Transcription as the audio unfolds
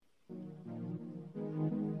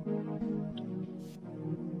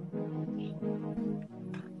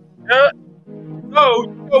Yeah. Oh,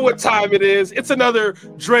 you know what time it is. It's another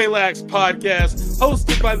Drelax podcast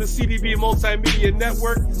hosted by the C.D.B. Multimedia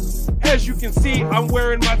Network. As you can see, I'm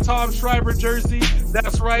wearing my Tom Schreiber jersey.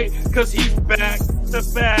 That's right, because he's back to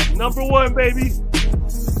back. Number one, baby.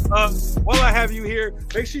 While I have you here,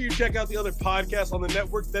 make sure you check out the other podcasts on the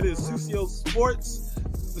network. That is Sucio Sports,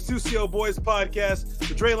 the Sucio Boys podcast,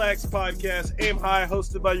 the Drelax podcast, Aim High,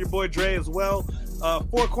 hosted by your boy Dre as well.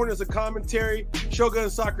 Four Corners of Commentary, Shogun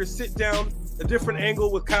Soccer Sit Down, A Different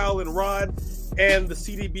Angle with Kyle and Rod, and the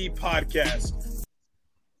C.D.B. podcast.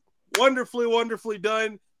 Wonderfully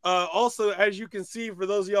done. Also, as you can see, for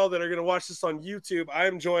those of y'all that are going to watch this on YouTube, I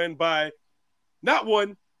am joined by not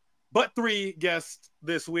one, but three guests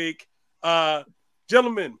this week.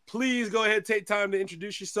 Gentlemen, please go ahead and take time to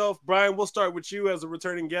introduce yourself. Brian, we'll start with you as a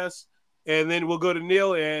returning guest, and then we'll go to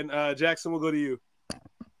Neil, and Jackson, we'll go to you.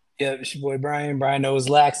 Yeah, it's your boy Brian. Brian knows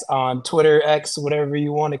Lax on Twitter, X, whatever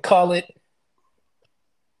you want to call it.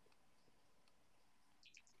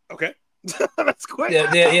 Okay. That's quick.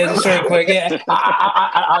 Yeah, just very quick. Yeah,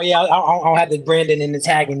 I don't have the Brandon in the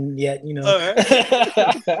tagging yet, you know.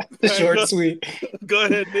 Right. Short and sweet. Go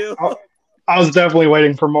ahead, Neil. I was definitely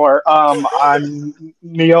waiting for more. I'm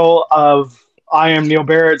Neil I am Neil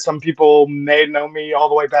Barrett. Some people may know me all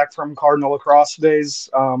the way back from Cardinal lacrosse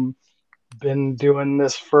days. Been doing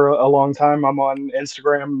this for a long time. I'm on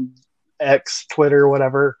Instagram, X, Twitter,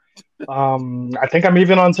 whatever. I think I'm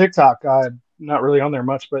even on TikTok. I'm not really on there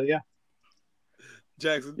much, but yeah.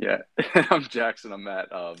 Jackson. Yeah, I'm Jackson. I'm at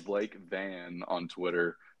Blake Van on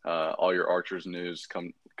Twitter. All your Archers news,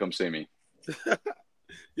 come see me.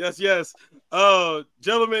 Yes. Oh,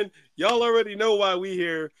 gentlemen, y'all already know why we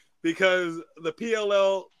here, because the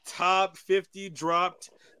PLL top 50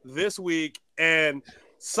 dropped this week, and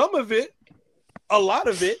some of it, a lot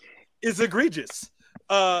of it, is egregious.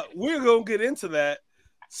 We're gonna get into that.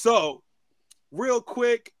 So, real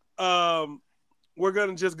quick, we're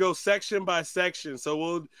gonna just go section by section.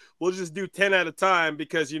 So we'll just do 10 at a time,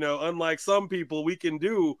 because unlike some people, we can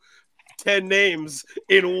do 10 names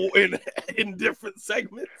in different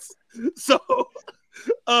segments. So,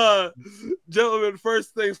 gentlemen,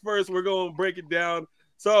 first things first, we're gonna break it down.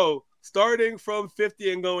 So, starting from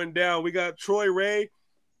 50 and going down, we got Troy Ray,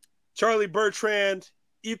 Charlie Bertrand,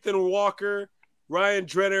 Ethan Walker, Ryan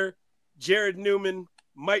Drenner, Jared Newman,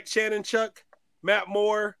 Mike Shannonchuk, Matt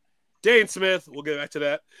Moore, Dane Smith, we'll get back to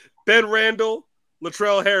that, Ben Randall,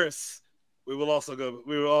 Latrell Harris. We will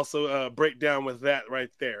also break down with that right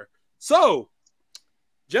there. So,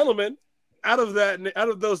 gentlemen, out of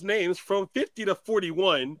those names from 50 to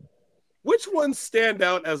 41, which ones stand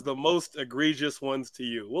out as the most egregious ones to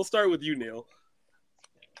you? We'll start with you, Neil.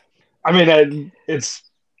 I mean, it's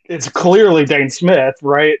clearly Dane Smith,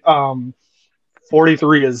 right?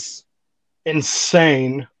 43 is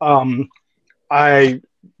insane. The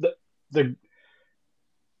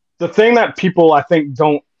thing that people, I think,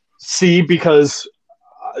 don't see, because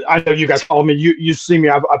I know you guys follow me, you see me,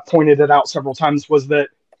 I've pointed it out several times, was that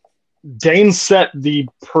Dane set the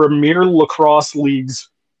Premier Lacrosse League's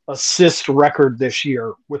assist record this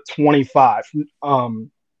year with 25. And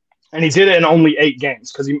he did it in only 8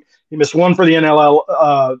 games, because he missed one for the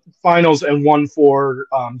NLL finals and one for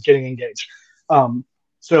getting engaged.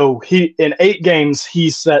 So he, in 8 games, he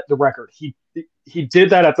set the record. He did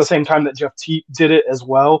that at the same time that Jeff Teat did it as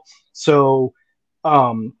well. So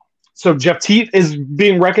Jeff Teat is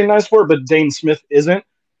being recognized for it, but Dane Smith isn't.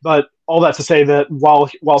 But all that to say that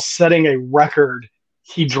while setting a record,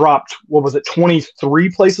 he dropped, 23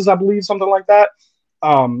 places, I believe, something like that,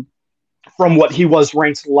 from what he was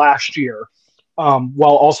ranked last year,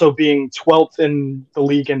 while also being 12th in the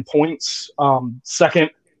league in points, second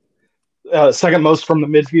most from the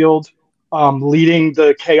midfield, leading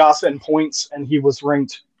the chaos in points, and he was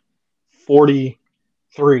ranked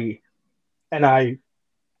 43. And I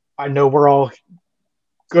know we're all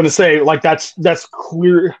going to say, like, that's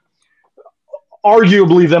clear,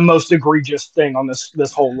 arguably the most egregious thing on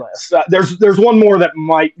this whole list. There's one more that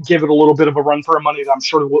might give it a little bit of a run for our money that I'm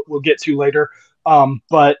sure we'll get to later.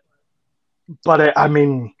 But I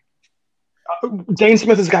mean, Dane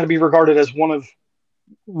Smith has got to be regarded as one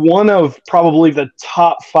of probably the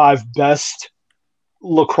top 5 best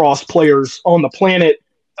lacrosse players on the planet,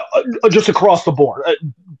 just across the board.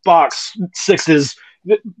 Box, sixes,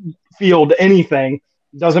 field, anything,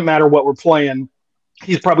 doesn't matter what we're playing.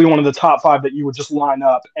 He's probably one of the top 5 that you would just line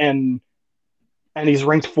up, and he's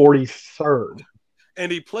ranked 43rd.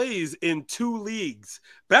 And he plays in 2 leagues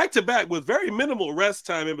back to back with very minimal rest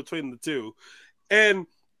time in between the two. And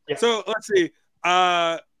so let's see.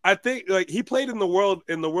 I think he played in the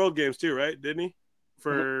world games too, right? Didn't he?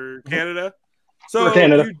 For Canada. So for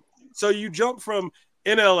Canada. So you jump from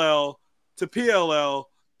NLL to PLL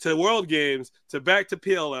to World Games to back to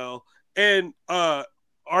PLL, and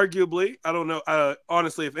arguably, I don't know.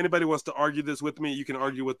 Honestly, if anybody wants to argue this with me, you can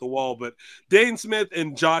argue with the wall. But Dane Smith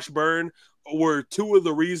and Josh Byrne were two of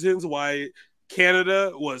the reasons why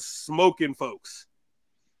Canada was smoking folks,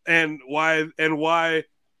 and why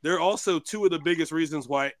they're also two of the biggest reasons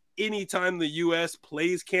why anytime the U.S.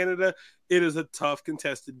 plays Canada, it is a tough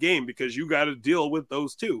contested game because you got to deal with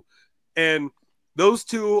those two, and those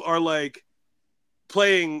two are like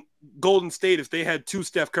playing Golden State if they had two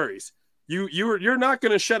Steph Currys. You're not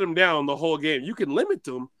going to shut them down the whole game. You can limit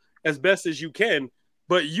them as best as you can,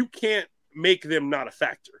 but you can't make them not a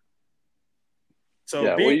factor. So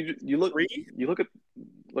yeah, well, you look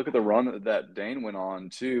at the run that Dane went on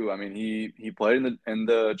too. I mean, he played in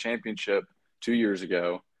the championship 2 years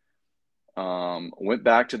ago. Went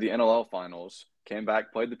back to the NLL finals, came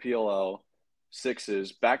back, played the PLL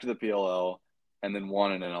sixes, back to the PLL, and then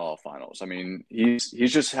won an NLL finals. I mean, he's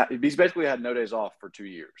basically had no days off for 2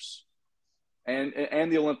 years. And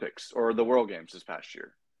the Olympics or the World Games this past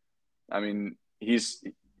year. I mean, he's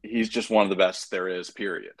just one of the best there is,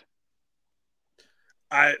 period.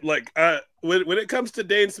 I like when it comes to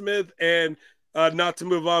Dane Smith and not to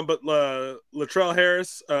move on, but Latrell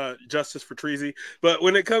Harris, justice for Treasy. But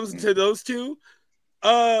when it comes to those two,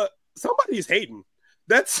 somebody's hating.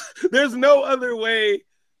 There's no other way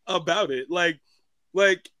about it. Like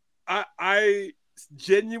I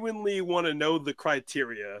genuinely want to know the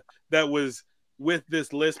criteria that was with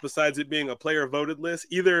this list besides it being a player voted list.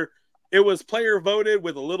 Either it was player voted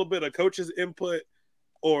with a little bit of coach's input,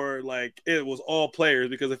 or like it was all players,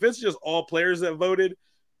 because if it's just all players that voted,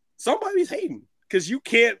 somebody's hating, because you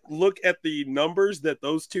can't look at the numbers that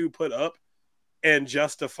those two put up and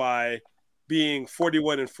justify being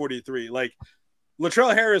 41 and 43. Like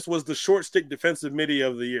Latrell Harris was the short stick defensive midi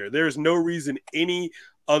of the year. There's no reason any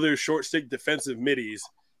other short stick defensive middies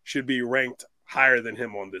should be ranked higher than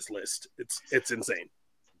him on this list. It's insane.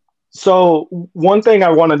 So one thing I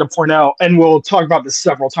wanted to point out, and we'll talk about this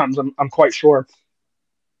several times, I'm quite sure.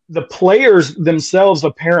 The players themselves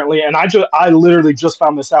apparently, and I literally just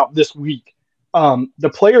found this out this week.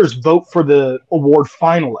 The players vote for the award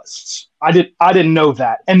finalists. I didn't know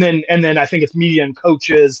that. And then I think it's media and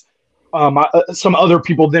coaches. Some other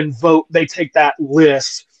people then vote. They take that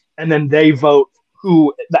list and then they vote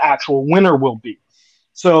who the actual winner will be.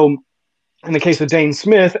 So in the case of Dane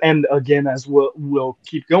Smith, and again, as we'll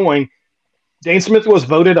keep going, Dane Smith was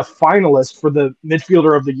voted a finalist for the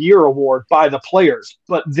Midfielder of the Year award by the players,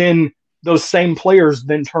 but then those same players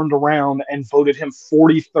then turned around and voted him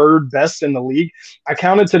 43rd best in the league. I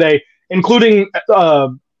counted today, including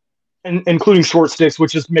short sticks,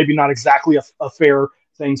 which is maybe not exactly a fair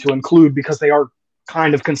thing to include because they are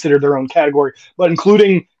kind of considered their own category, but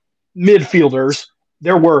including midfielders,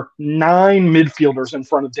 there were 9 midfielders in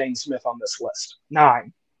front of Dane Smith on this list.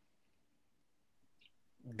 9.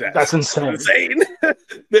 That's insane.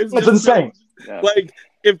 That's insane. Yeah. Like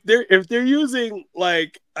if they're using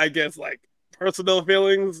like, I guess, like personal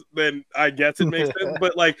feelings, then I guess it makes sense.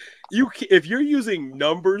 But like if you're using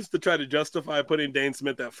numbers to try to justify putting Dane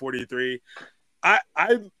Smith at 43, I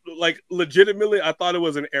like legitimately I thought it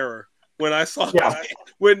was an error when I saw that.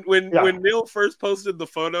 When Neil first posted the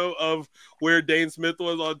photo of where Dane Smith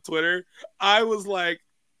was on Twitter, I was like,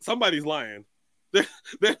 somebody's lying.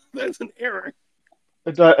 There's an error.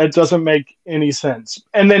 It doesn't make any sense.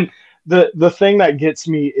 And then the thing that gets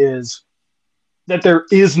me is that there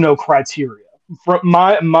is no criteria. From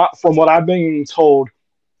what I've been told,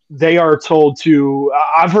 they are told to.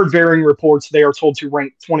 I've heard varying reports. They are told to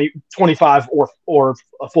rank 20, 25 or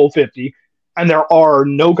a full 50, and there are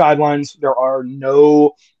no guidelines. There are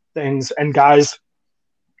no things, and guys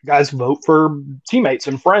vote for teammates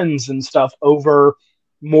and friends and stuff over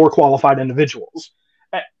more qualified individuals.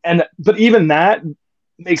 But even that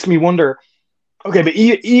makes me wonder, okay, but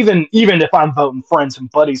even if I'm voting friends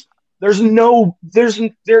and buddies,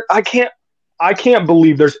 I can't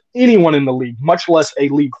believe there's anyone in the league, much less a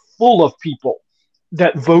league full of people,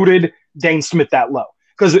 that voted Dane Smith that low.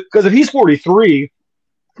 Because if he's 43,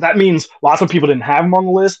 that means lots of people didn't have him on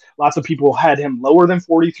the list. Lots of people had him lower than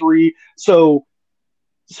 43. So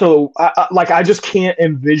I just can't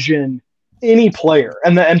envision any player.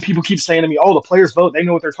 And people keep saying to me, "Oh, the players vote. They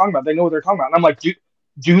know what they're talking about. They know what they're talking about." And I'm like,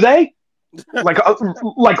 do they?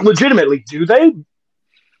 like legitimately, do they?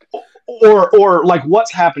 Or like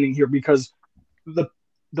what's happening here? Because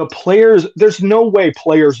the players, there's no way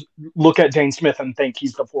players look at Dane Smith and think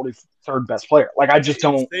he's the 43rd best player. Like I just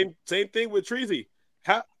don't. Same thing with Treasy.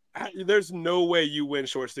 How there's no way you win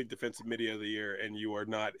short stick defensive midi of the year and you are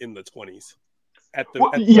not in the 20s.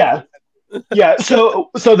 Yeah. Yeah, so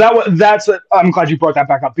I'm glad you brought that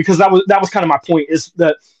back up because that was kind of my point is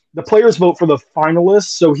that the players vote for the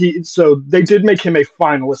finalists, so they did make him a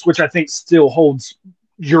finalist, which I think still holds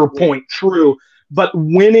your point true, but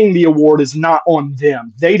winning the award is not on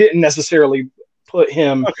them. They didn't necessarily put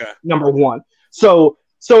him number one. So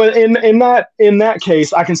in that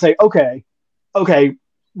case, I can say okay,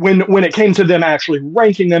 when it came to them actually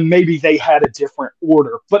ranking them, maybe they had a different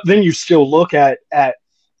order, but then you still look at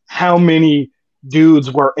how many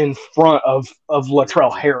dudes were in front of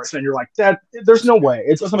Latrell Harris, and you're like, that there's no way.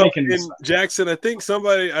 It doesn't make any sense. Jackson, I think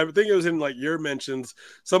it was in like your mentions,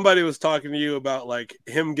 somebody was talking to you about like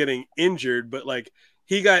him getting injured, but like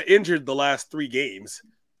he got injured the last 3 games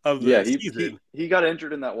of the season. He got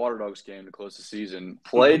injured in that Water Dogs game to close the season,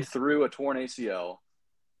 played through a torn ACL,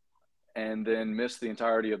 and then missed the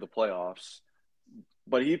entirety of the playoffs.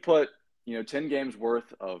 But he put 10 games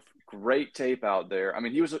worth of great tape out there. I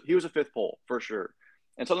mean, he was a fifth poll for sure.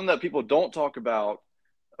 And something that people don't talk about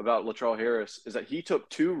Latrell Harris is that he took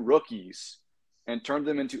 2 rookies and turned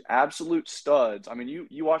them into absolute studs. I mean,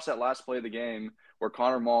 you watch that last play of the game where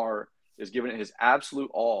Connor Marr is giving it his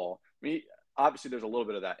absolute all. I mean, obviously there's a little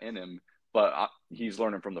bit of that in him, but he's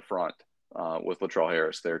learning from the front with Latrell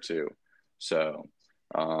Harris there too. So,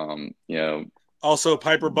 also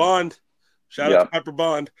Piper Bond. Shout out to Piper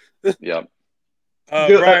Bond. Yep.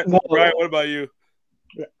 Brian, what about you?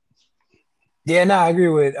 Yeah, no, I agree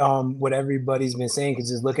with what everybody's been saying because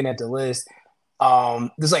just looking at the list,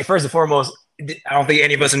 this like first and foremost, I don't think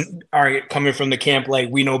any of us are coming from the camp like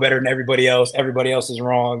we know better than everybody else. Everybody else is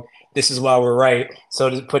wrong. This is why we're right. So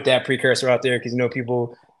to put that precursor out there because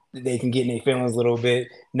people they can get in their feelings a little bit.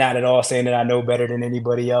 Not at all saying that I know better than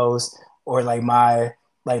anybody else or like my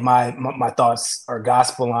thoughts are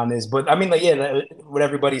gospel on this. But I mean, what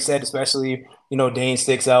everybody said, especially, Dane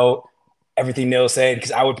sticks out, everything Neil said,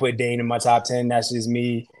 because I would put Dane in my top 10. That's just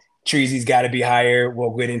me. Treasy's got to be higher.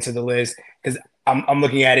 We'll get into the list because I'm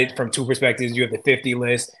looking at it from 2 perspectives. You have the 50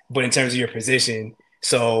 list, but in terms of your position.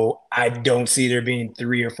 So I don't see there being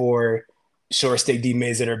 3 or 4 short stick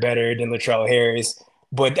D-mids that are better than Latrell Harris.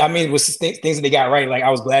 But I mean, with things that they got right, like I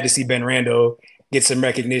was glad to see Ben Randall get some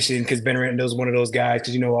recognition because Ben Randall's one of those guys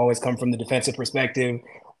because always come from the defensive perspective.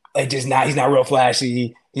 He's not real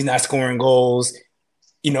flashy. He's not scoring goals.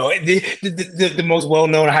 The most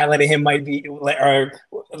well-known highlight of him might be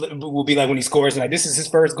will be like when he scores and like this is his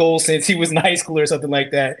first goal since he was in high school or something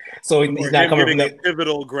like that. So he's not coming from that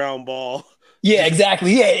pivotal ground ball. Yeah,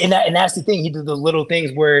 exactly. Yeah, and that's the thing. He did the little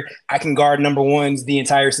things where I can guard number ones the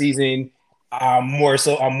entire season. I'm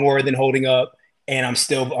more than holding up, and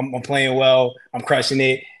I'm playing well. I'm crushing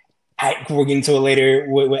it. We'll get into it later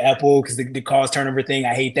with Apple because the cause turnover thing.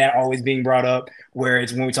 I hate that always being brought up. Where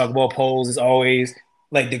it's when we talk about polls, it's always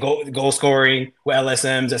like the goal scoring with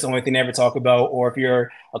LSMs. That's the only thing they ever talk about. Or if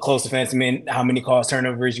you're a close defenseman, how many cause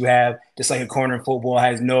turnovers you have. Just like a corner in football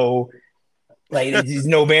has no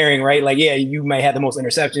bearing, right? Like, yeah, you might have the most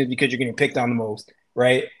interceptions because you're getting picked on the most,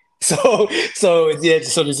 right? So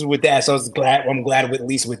this is with that. So I'm glad with at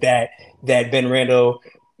least with that Ben Randall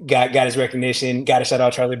got his recognition. Got to shout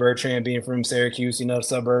out Charlie Bertrand being from Syracuse, the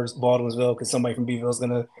suburbs, Baldwinsville, because somebody from Beeville is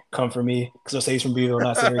gonna come for me because they'll say he's from Beeville,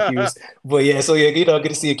 not Syracuse. But yeah, so yeah, good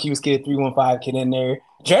to see a Cuse kid, 315 kid in there.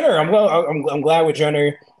 Jenner, I'm glad with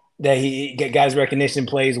Jenner that he got his recognition,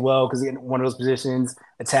 plays well because in one of those positions,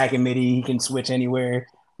 attacking midi, he can switch anywhere.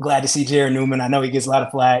 Glad to see Jared Newman. I know he gets a lot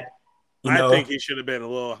of flack. I think he should have been a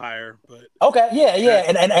little higher, but okay, yeah,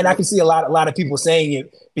 and I can see a lot of people saying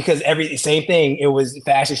it because same thing. It was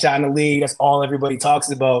fastest shot in the league. That's all everybody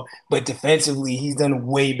talks about. But defensively, he's done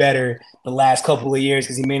way better the last couple of years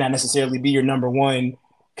because he may not necessarily be your number one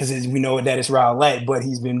because we know that it's Rowlett, but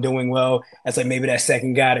he's been doing well. That's like maybe that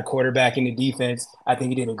second guy, the quarterback in the defense. I think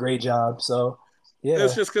he did a great job. So yeah,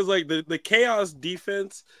 it's just because like the chaos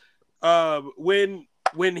defense, when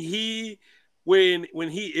he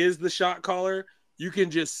is the shot caller, you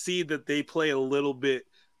can just see that they play a little bit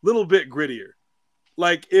grittier.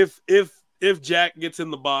 Like if Jack gets in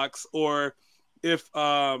the box or if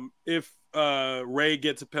Ray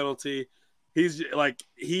gets a penalty, he's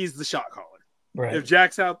the shot caller. Right. If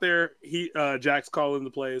Jack's out there, Jack's calling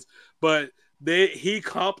the plays, but he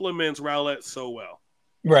complements Rowlett so well.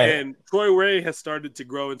 Right. And Troy Ray has started to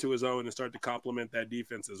grow into his own and start to complement that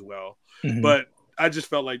defense as well. Mm-hmm. But I just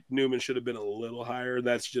felt like Newman should have been a little higher.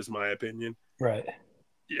 That's just my opinion. Right.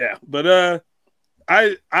 Yeah, but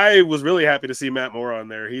I was really happy to see Matt Moore on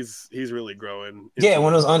there. He's really growing. Yeah,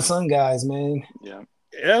 one of those unsung guys, man. Yeah.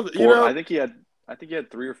 Yeah, I think he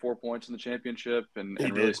had 3 or 4 points in the championship and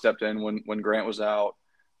really stepped in when Grant was out.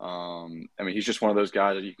 I mean, he's just one of those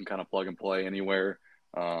guys that you can kind of plug and play anywhere.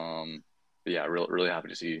 But yeah, really happy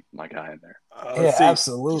to see my guy in there. Yeah,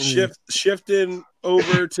 absolutely. Shifting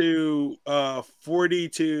over to 40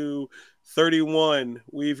 to 31,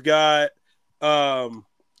 we've got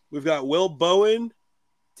Will Bowen,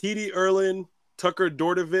 T.D. Erlin, Tucker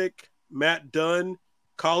Dordevic, Matt Dunn,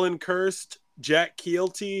 Colin Kirst, Jack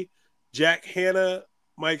Keelty, Jack Hanna,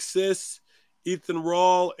 Mike Siss, Ethan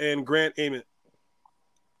Rawl, and Grant Ament.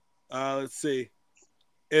 Let's see.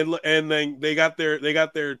 And then they got their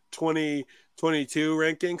 2022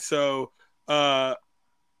 ranking. So Bowen,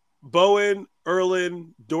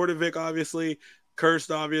 Erlin, Dordevic, obviously,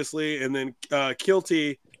 Kirst, obviously, and then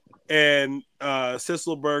Kilty and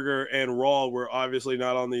Sisselberger and Rawl were obviously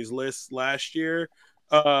not on these lists last year.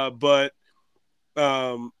 But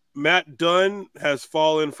Matt Dunn has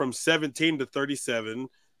fallen from 17 to 37.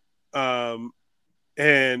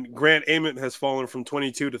 And Grant Ament has fallen from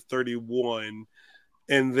 22 to 31.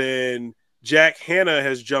 And then Jack Hanna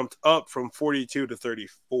has jumped up from 42 to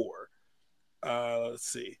 34. Let's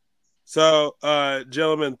see. So,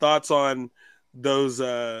 gentlemen, thoughts on those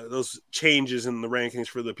changes in the rankings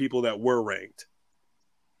for the people that were ranked,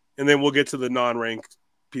 and then we'll get to the non-ranked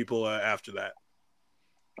people after that.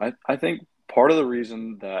 I think part of the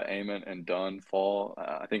reason that Ament and Dunn fall,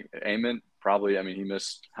 I think Ament probably. I mean, he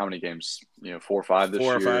missed how many games? 4 or 5 this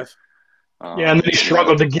year. 4 or 5. Yeah, and then he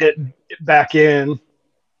struggled to get back in.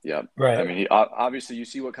 Yeah, right. I mean, he obviously you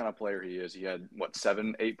see what kind of player he is. He had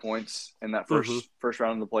 7, 8 points in that first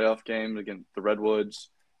round of the playoff game against the Redwoods,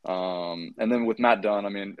 and then with Matt Dunn, I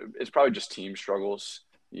mean, it's probably just team struggles.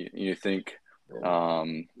 You think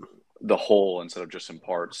the whole instead of just in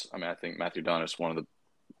parts. I mean, I think Matthew Dunn is one of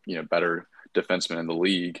the better defensemen in the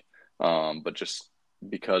league, but just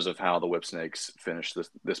because of how the Whipsnakes finished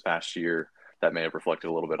this past year, that may have reflected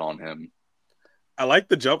a little bit on him. I like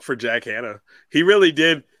the jump for Jack Hanna. He really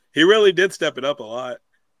did step it up a lot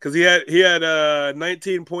because he had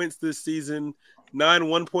 19 points this season, 9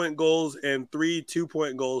 1-point goals and 3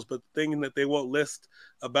 2-point goals. But the thing that they won't list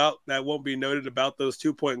about that won't be noted about those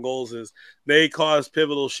 2-point goals is they caused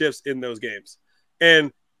pivotal shifts in those games.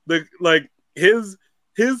 And his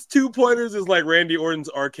 2-pointers is like Randy Orton's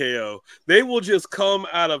RKO. They will just come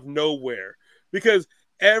out of nowhere because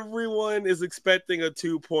everyone is expecting a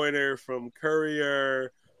 2-pointer from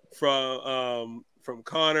Courier, from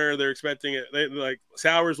Connor. They're expecting it.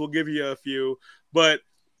 Sowers will give you a few, but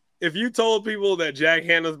if you told people that Jack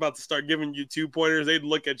Hanna's about to start giving you 2-pointers, they'd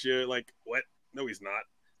look at you like, "What? No, he's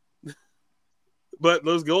not." But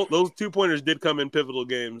those 2-pointers did come in pivotal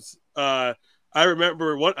games. I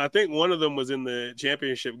remember I think one of them was in the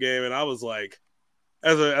championship game, and I was like,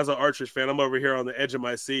 as an Archers fan, I'm over here on the edge of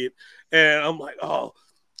my seat, and I'm like, "Oh,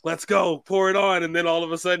 let's go, pour it on." And then all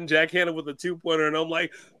of a sudden, Jack Hanna with a 2-pointer, and I'm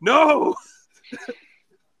like, "No,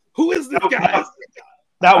 who is this guy?"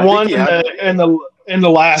 That one in the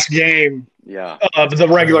last game of the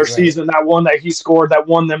regular season, that one that he scored that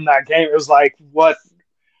won them that game. It was like, what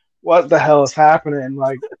the hell is happening?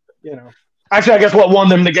 Actually, I guess what won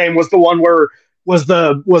them the game was the one where was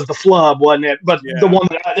the flub, wasn't it? But the one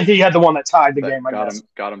that he had, the one that tied the game, I guess.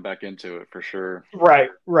 Got him back into it for sure.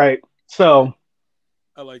 Right. So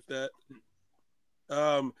I like that.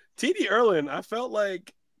 T.D. Erlin, I felt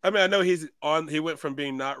like, I mean, I know he went from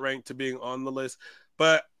being not ranked to being on the list,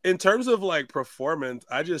 but in terms of performance,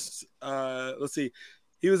 I just let's see,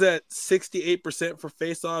 he was at 68% for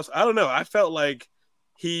faceoffs. I don't know. I felt like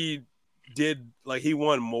he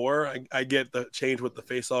won more. I get the change with the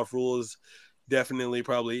faceoff rules definitely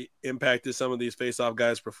probably impacted some of these faceoff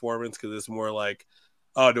guys' performance because it's more like,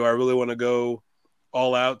 oh, do I really want to go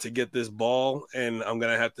all out to get this ball? And I'm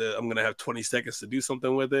gonna have 20 seconds to do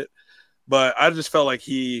something with it. But I just felt like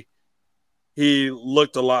he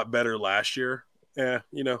looked a lot better last year. Yeah,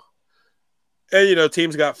 and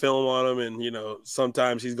teams got film on him, and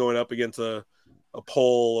sometimes he's going up against a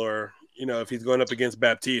pole, or if he's going up against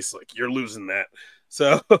Baptiste, you're losing that.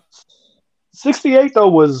 So 68 though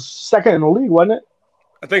was second in the league, wasn't it?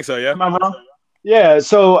 I think so. Yeah. Am I wrong? Yeah.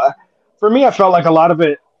 So for me, I felt like a lot of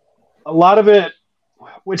it,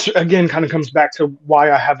 which again kind of comes back to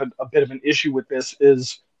why I have a bit of an issue with this,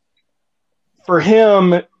 is for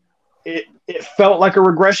him, it felt like a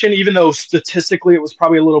regression, even though statistically it was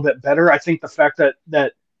probably a little bit better. I think the fact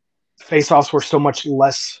that faceoffs were so much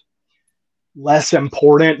less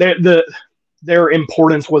important, their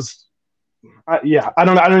importance was, I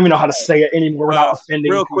don't even know how to say it anymore without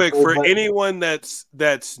offending real people, quick for anyone that's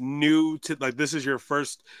new to this is your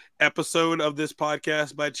first episode of this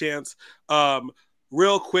podcast by chance.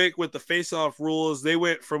 Real quick with the face-off rules, they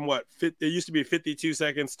went from it used to be 52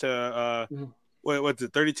 seconds to what's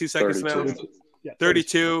it, 32 seconds 32. now? Yeah,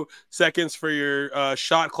 32 seconds for your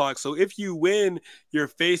shot clock. So if you win your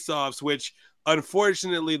face-offs, which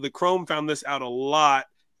unfortunately the Chrome found this out a lot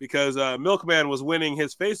because Milkman was winning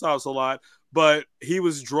his face-offs a lot, but he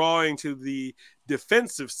was drawing to the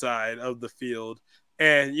defensive side of the field.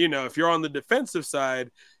 And, if you're on the defensive side,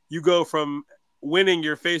 you go from winning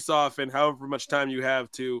your face-off and however much time you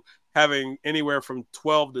have to having anywhere from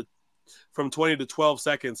 20 to 12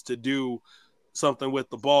 seconds to do something with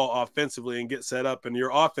the ball offensively and get set up, and your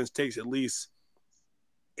offense takes at least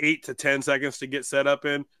 8 to 10 seconds to get set up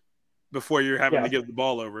in before you're having to give the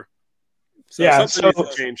ball over. So something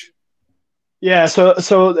needs to change. Yeah,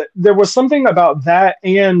 so there was something about that,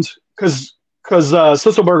 and because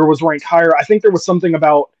Sisselberger was ranked higher, I think there was something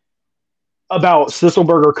about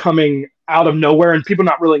Sisselberger coming out of nowhere and people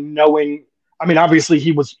not really knowing. I mean, obviously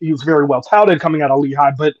he was very well touted coming out of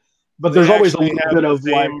Lehigh, but there's always a little bit of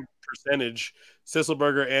like percentage.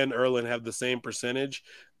 Sisselberger and Erlin have the same percentage.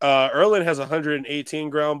 Erlin has 118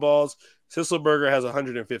 ground balls. Sisselberger has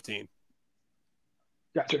 115.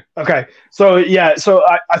 Gotcha. Okay. So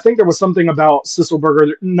I think there was something about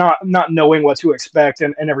Sisselberger not knowing what to expect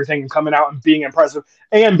and everything, and coming out and being impressive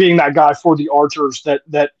and being that guy for the Archers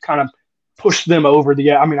that kind of pushed them over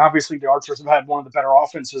the. I mean, obviously the Archers have had one of the better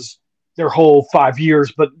offenses their whole 5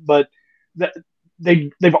 years, but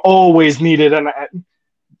they've always needed, and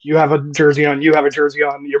you have a jersey on,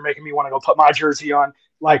 you're making me want to go put my jersey on.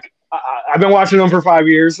 Like I've been watching them for 5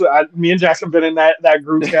 years. Me and Jackson have been in that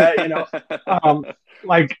group chat,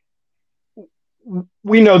 like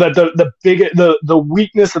we know that the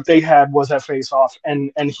weakness that they had was that face off,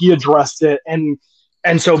 and he addressed it, and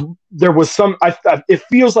so there was some. It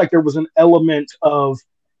feels like there was an element of,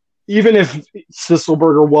 even if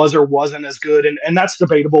Sisselberger was or wasn't as good, and that's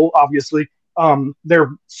debatable, obviously. They're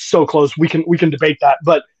so close. We can debate that,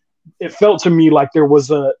 but it felt to me like there was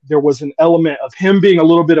an element of him being a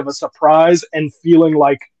little bit of a surprise and feeling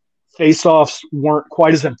like face-offs weren't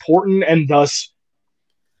quite as important, and thus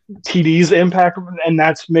TD's impact, and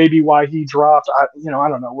that's maybe why he dropped. I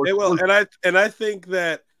don't know. And I think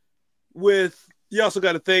that you also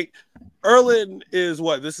got to think Erlin is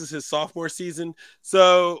this is his sophomore season.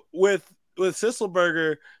 So with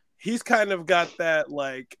Sisselberger, he's kind of got that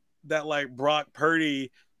Brock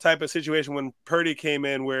Purdy type of situation when Purdy came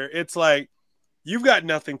in, where it's like you've got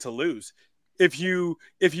nothing to lose. If you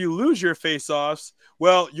lose your face-offs,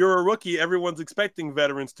 well, you're a rookie. Everyone's expecting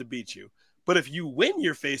veterans to beat you. But if you win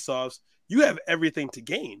your face-offs, you have everything to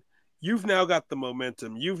gain. You've now got the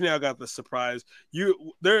momentum. You've now got the surprise.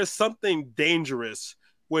 There is something dangerous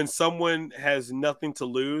when someone has nothing to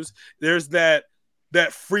lose. There's that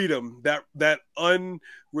freedom, that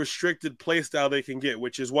unrestricted play style they can get,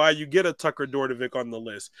 which is why you get a Tucker Dordevic on the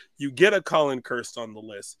list. You get a Colin Kirst on the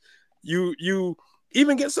list. You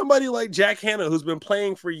even get somebody like Jack Hanna, who's been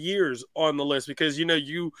playing for years, on the list, because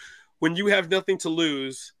when you have nothing to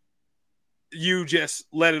lose, you just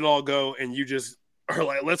let it all go, and you just are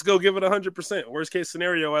like, let's go give it 100%. Worst case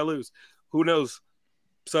scenario, I lose. Who knows?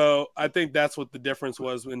 So I think that's what the difference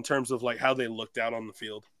was in terms of like how they looked out on the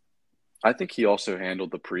field. I think he also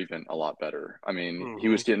handled the prevent a lot better. I mean, he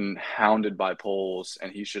was getting hounded by polls,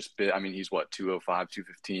 and he's just he's 205,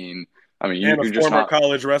 215. I mean, you're just former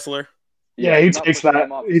college wrestler. Yeah, he takes that.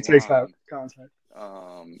 He takes that contact.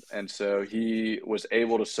 And so he was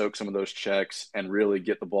able to soak some of those checks and really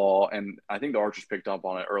get the ball. And I think the Archers picked up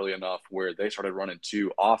on it early enough where they started running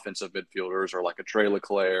two offensive midfielders, or like a Trey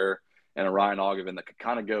LeClaire and a Ryan Ogden, that could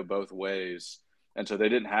kind of go both ways. And so they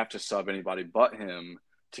didn't have to sub anybody but him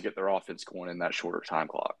to get their offense going in that shorter time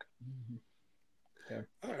clock. Yeah.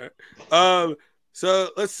 All right. So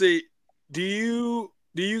let's see. Do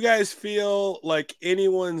you guys feel like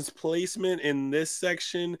anyone's placement in this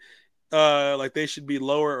section, like they should be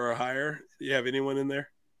lower or higher? Do you have anyone in there?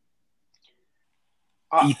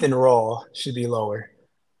 Ethan Raw should be lower.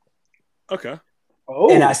 Okay. Oh.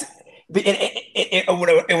 And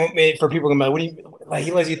for people to know, what do you like?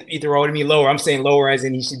 He lets Ethan Raw. What do you mean lower? I'm saying lower as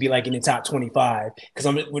in he should be like in the top 25, because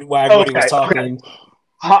while everybody was talking.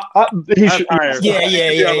 He should,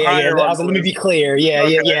 yeah. Let me be clear.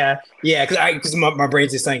 Yeah. Because my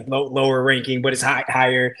brain's just saying lower ranking, but it's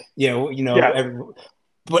higher. Yeah.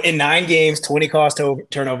 But in 9 games, 20 cost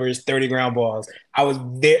turnovers, 30 ground balls. I was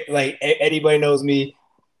there. Like, anybody knows me,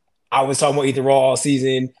 I was talking about Ethan Raw all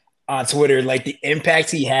season on Twitter. Like, the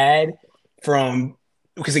impact he had from,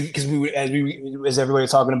 because as everybody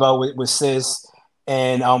was talking about with Sis,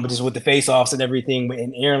 and just with the face-offs and everything,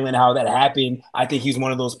 and Ireland, how that happened, I think he's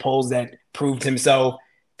one of those polls that proved himself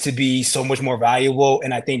to be so much more valuable.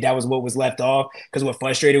 And I think that was what was left off, because what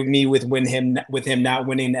frustrated me with him not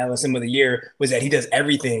winning the LSM of the year was that he does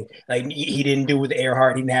everything. Like he didn't do with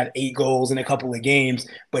Earhart. He didn't have 8 goals in a couple of games,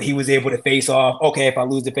 but he was able to face off. Okay, if I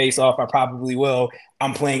lose the face off, I probably will.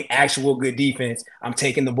 I'm playing actual good defense. I'm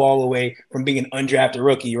taking the ball away from being an undrafted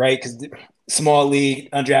rookie, right? Because small league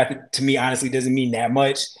undrafted to me honestly doesn't mean that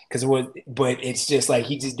much, but it's just like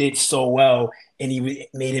he just did so well, and he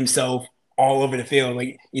made himself all over the field.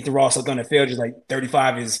 Like Ethan Ross looked on the field, just like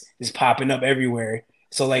 35 is popping up everywhere.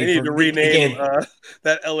 So like they need to rename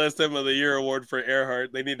that LSM of the Year award for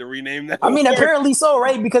Earhart. They need to rename that. I mean, apparently so,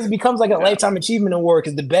 right? Because it becomes like a lifetime achievement award.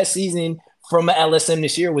 Because the best season from an LSM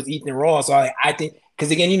this year was Ethan Ross. So I think,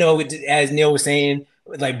 because again, as Neil was saying,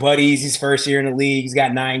 like Buddy's his first year in the league, he's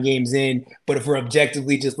got 9 games in. But if we're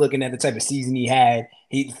objectively just looking at the type of season he had,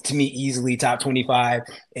 he to me easily top 25.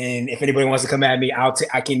 And if anybody wants to come at me,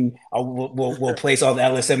 we'll place all the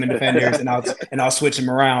LSM defenders and I'll switch them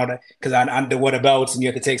around, because I'm the whatabouts and you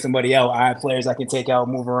have to take somebody out. I have players I can take out,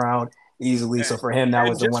 move around easily. So for him, that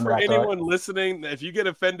was the one that I thought. Anyone listening, if you get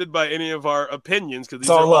offended by any of our opinions, because these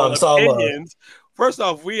are all opinions. First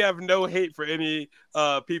off, we have no hate for any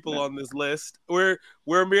people on this list. We're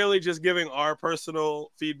merely just giving our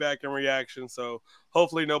personal feedback and reaction. So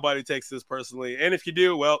hopefully nobody takes this personally. And if you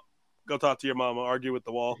do, well, go talk to your mama, argue with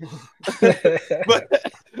the wall. But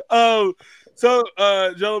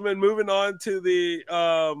gentlemen, moving on to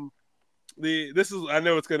this is, I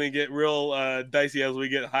know it's going to get real dicey as we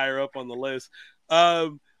get higher up on the list.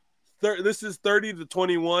 This is 30 to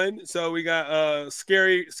 21. So we got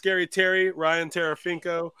Scary Terry, Ryan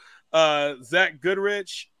Tarafinko, Zach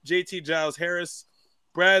Goodrich, JT Giles Harris,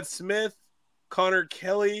 Brad Smith, Connor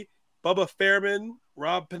Kelly, Bubba Fairman,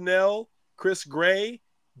 Rob Pennell, Chris Gray,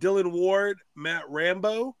 Dylan Ward, Matt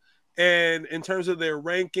Rambo. And in terms of their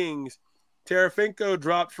rankings, Tarafinko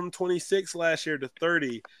dropped from 26 last year to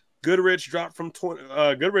 30. Goodrich dropped from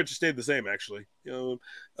 20. Goodrich stayed the same, actually.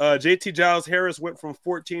 JT Giles Harris went from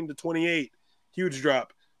 14 to 28. Huge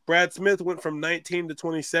drop. Brad Smith went from 19 to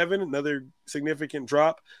 27. Another significant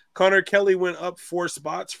drop. Connor Kelly went up 4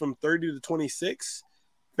 spots from 30 to 26.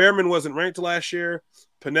 Fairman wasn't ranked last year.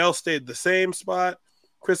 Pennell stayed the same spot.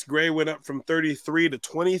 Chris Gray went up from 33 to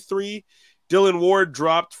 23. Dylan Ward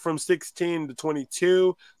dropped from 16 to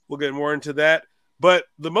 22. We'll get more into that. But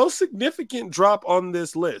the most significant drop on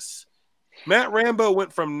this list, Matt Rambo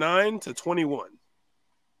went from 9 to 21.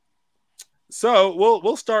 So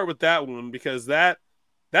we'll start with that one, because that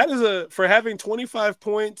is for having 25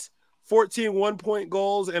 points, 14 1-point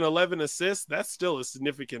goals, and 11 assists. That's still a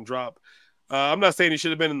significant drop. I'm not saying he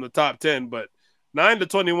should have been in the top 10, but 9 to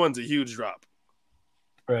 21 is a huge drop.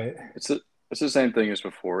 Right. It's the same thing as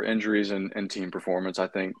before. Injuries and team performance, I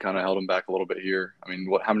think, kind of held him back a little bit here. I mean,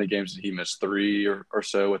 how many games did he miss? 3 or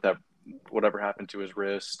so with that, whatever happened to his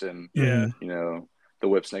wrist, and the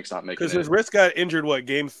whip snake's not making it. Because his wrist got injured,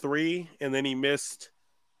 game 3, and then he missed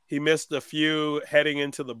a few heading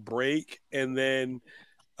into the break, and then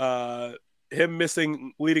him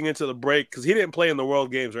missing leading into the break, because he didn't play in the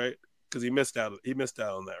World Games, right? Because he missed out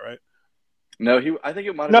on that, right? No, I think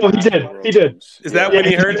it might have. No, he did. Is that when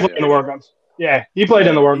he hurt it? In the World Games. Yeah, he played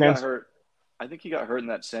in the World Games. I think he got hurt in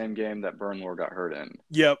that same game that Burnlore got hurt in.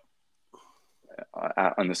 Yep.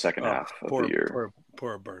 In the second half of the year.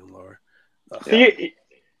 Poor Burnlore.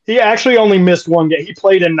 He actually only missed 1 game. He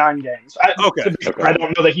played in 9 games. Okay. I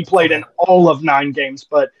don't know that he played in all of 9 games,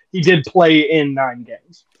 but he did play in 9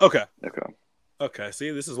 games. Okay,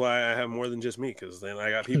 see, this is why I have more than just me, because then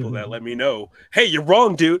I got people that let me know, hey, you're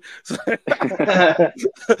wrong, dude. So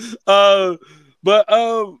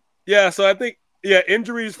I think,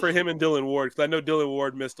 injuries for him and Dylan Ward, because I know Dylan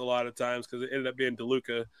Ward missed a lot of times because it ended up being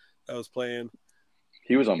DeLuca that was playing.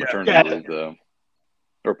 He was on maternity leave, though.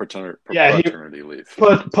 Or paternity leave.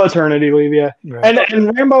 Paternity leave, yeah. Right.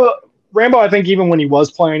 And Rambo, I think even when he was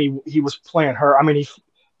playing, he was playing hurt. I mean,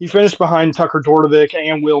 he finished behind Tucker Dordovic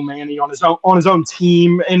and Will Manny on his own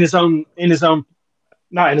team, not in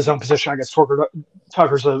his own position. I guess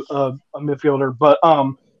Tucker's a midfielder, but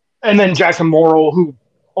and then Jackson Morrill, who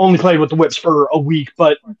only played with the Whips for a week,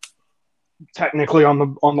 but technically on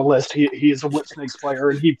the list, he is a Whip Snakes player,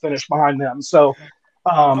 and he finished behind them. So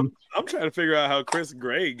I'm trying to figure out how Chris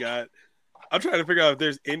Gray got. I'm trying to figure out if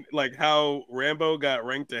there's how Rambo got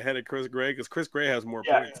ranked ahead of Chris Gray, because Chris Gray has more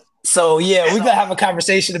points. So we're gonna have a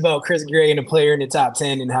conversation about Chris Gray and a player in the top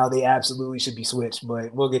 10 and how they absolutely should be switched,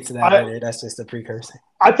 but we'll get to that later. That's just a precursor.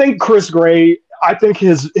 I think Chris Gray. I think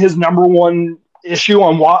his number one issue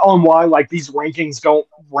on why like these rankings don't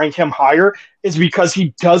rank him higher is because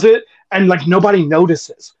he does it and like nobody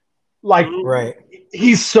notices. Like right.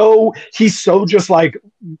 he's so just like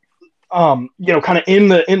kind of in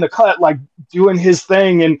the cut, like doing his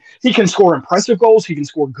thing, and he can score impressive goals, he can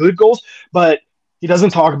score good goals, but he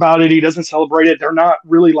doesn't talk about it, he doesn't celebrate it. They're not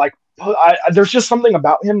really like there's just something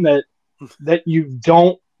about him that you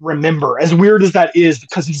don't remember, as weird as that is,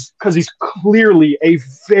 because he's clearly a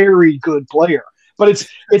very good player. But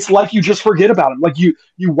it's like you just forget about him. Like you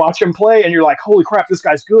watch him play and you're like, holy crap, this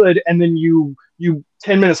guy's good, and then you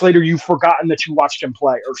 10 minutes later you've forgotten that you watched him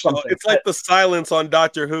play or something. It's like the silence on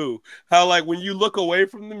Doctor Who. How like when you look away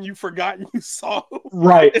from them, you forgot you saw him.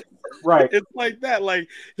 Right. Right. It's like that. Like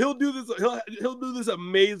he'll do this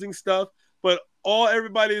amazing stuff, but all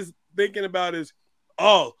everybody's thinking about is,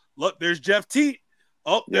 oh, look, there's Jeff Teat.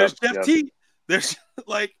 Oh, there's Jeff Teat. There's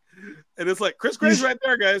like, and it's like Chris Gray's right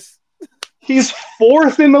there, guys. He's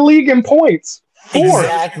fourth in the league in points. Fourth.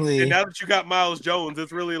 Exactly. And now that you got Miles Jones,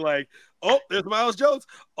 it's really like, oh, there's Miles Jones.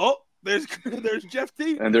 Oh, there's Jeff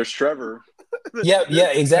Teat. And there's Trevor. Yeah,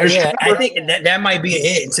 exactly. Yeah. I think that might be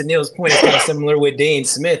it. To Neil's point, it's kind of similar with Dane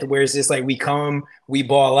Smith, where it's just like we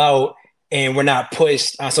ball out, and we're not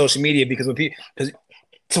pushed on social media because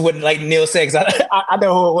to what like Neil said, because I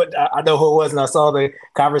know who it was, and I saw the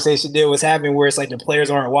conversation there was happening where it's like the players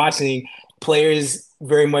aren't watching. Players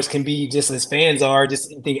very much can be just as fans are. Just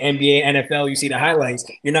think NBA, NFL, you see the highlights.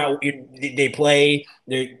 They play,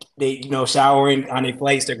 they showering on their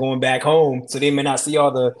flights, they're going back home, so they may not see all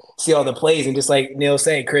the plays. And just like Neil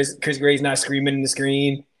said, Chris Gray's not screaming in the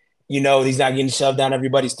screen. He's not getting shoved down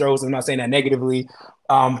everybody's throats. I'm not saying that negatively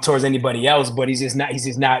towards anybody else, but he's just not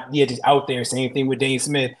just out there. Same thing with Dane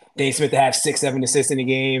Smith. Dane Smith to have 6-7 assists in a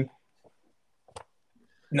game,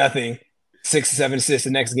 nothing. 6-7 assists the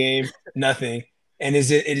next game, nothing. And it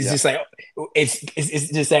is just like it's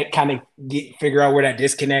just that kind of figure out where that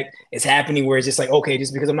disconnect is happening, where it's just like, okay,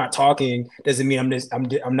 just because I'm not talking doesn't mean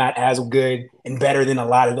I'm not as good and better than a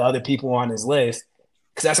lot of the other people on this list.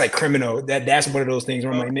 Because that's like criminal. That's one of those things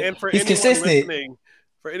where I'm like, and he's consistent.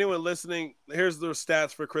 For anyone listening, here's the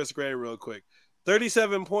stats for Chris Gray real quick: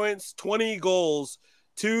 37 points, 20 goals,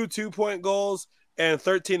 2 2-point goals, and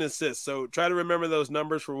 13 assists. So try to remember those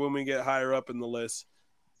numbers for when we get higher up in the list.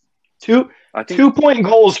 2-point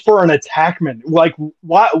goals for an attackman. Like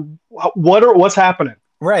what's happening?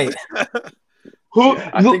 Right.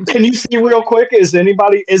 Can you see real quick? Is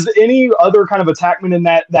any other kind of attackman in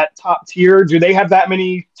that top tier? Do they have that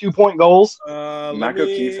many 2-point goals? Mac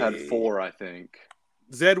O'Keefe had 4, I think.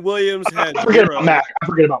 Zed Williams had I forget about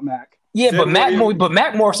Mac. Yeah, but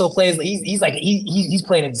Mac more so plays. He's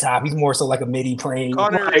playing at the top. He's more so like a midi playing.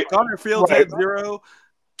 Connor Fields had 0.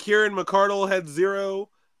 Kieran McCardle had 0.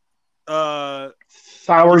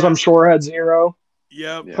 Sowers, I'm sure, had 0.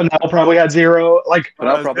 Yep. Pennell probably had 0. Like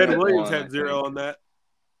Zed Williams had 0 on that.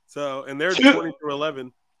 So, and they're 20 through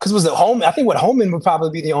 11. Because was it home? I think Holman would probably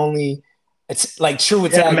be the only. It's like true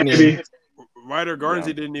attackman. Ryder Garnsey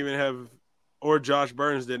didn't even have. Or Josh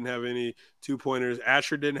Burns didn't have any 2-pointers.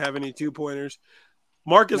 Asher didn't have any 2-pointers.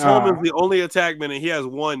 Marcus Holman's the only attackman, and he has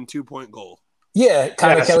 1 2-point goal. Yeah,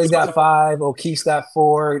 Connor Kelly's got 5. O'Keefe's got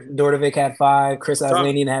 4. Dordovic had 5. Chris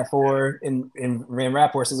Aslanian had 4. And Van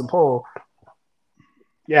Rapphorst is a pole.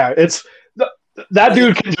 Yeah, it's that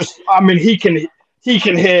dude can just. I mean, he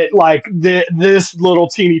can hit like this little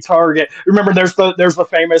teeny target. Remember, there's the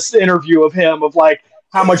famous interview of him of like,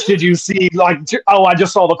 how much did you see? Like, I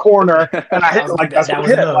just saw the corner and I hit like that's what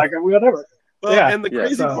hit. Like whatever. Well, yeah. And the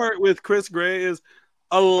crazy part with Chris Gray is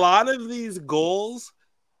a lot of these goals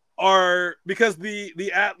are because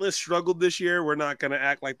the Atlas struggled this year. We're not going to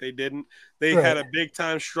act like they didn't. They had a big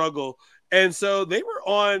time struggle, and so they were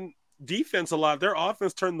on defense a lot. Their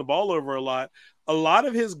offense turned the ball over a lot. A lot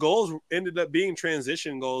of his goals ended up being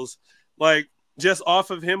transition goals, like just off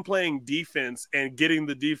of him playing defense and getting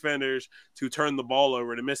the defenders to turn the ball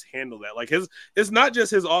over to mishandle that. Like it's not just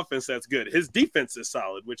his offense that's good. His defense is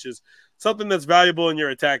solid, which is something that's valuable in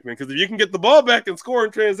your attackman. Because if you can get the ball back and score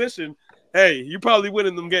in transition, hey, you're probably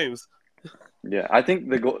winning them games. Yeah, I think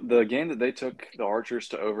the game that they took the Archers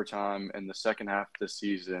to overtime in the second half of the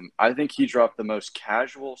season, I think he dropped the most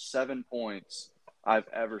casual 7 points I've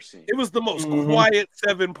ever seen. It was the most quiet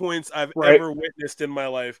 7 points I've ever witnessed in my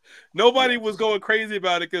life. Nobody was going crazy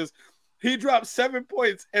about it because he dropped 7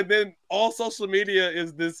 points, and then all social media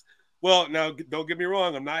is this. Well, now don't get me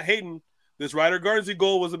wrong, I'm not hating. This Ryder Garnsey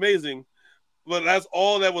goal was amazing, but that's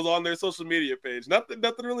all that was on their social media page. Nothing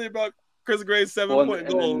really about Chris Gray's 7-point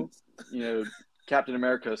goal. Then, Captain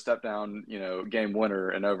America step down, game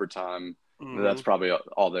winner in overtime. That's probably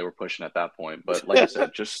all they were pushing at that point. But like I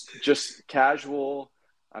said, just casual.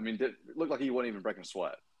 I mean, it looked like he wasn't even breaking a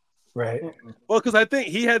sweat. Right. Well, because I think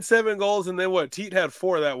he had 7 goals, and then Teat had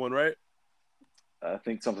 4 that one, right? I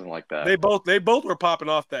think something like that. They both were popping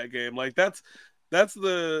off that game. Like that's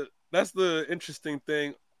the interesting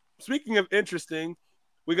thing. Speaking of interesting,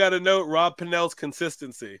 we got to note Rob Pennell's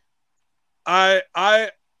consistency. I'm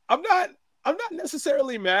not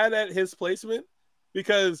necessarily mad at his placement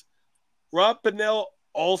because Rob Pennell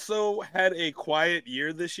also had a quiet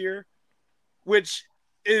year this year, which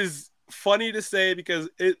is funny to say because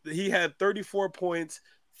he had 34 points,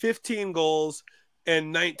 15 goals,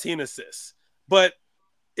 and 19 assists. But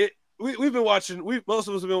we've been watching. Most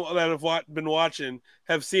of us that have been watching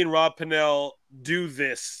have seen Rob Pennell do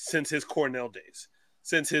this since his Cornell days,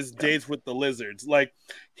 since his days with the Lizards. Like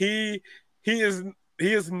he is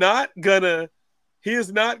not gonna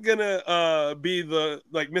be the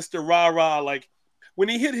like Mr. Rah Rah. Like when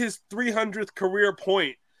he hit his 300th career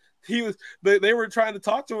point, they were trying to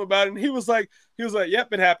talk to him about it, and he was like,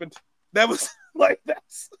 "Yep, it happened." That was like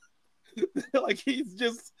that's. Like he's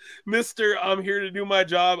just Mr. I'm here to do my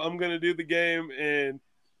job. I'm gonna do the game, and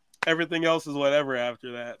everything else is whatever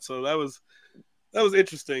after that. So that was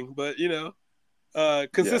interesting, but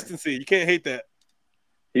consistency. You can't hate that.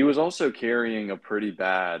 He was also carrying a pretty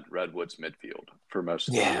bad Redwoods midfield for most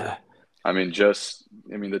of the year. I mean,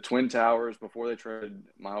 the Twin Towers before they traded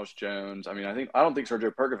Miles Jones. I mean, I don't think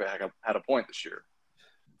Sergio Perkovic had a point this year.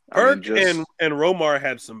 And Romar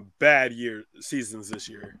had some bad seasons this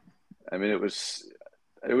year. I mean, it was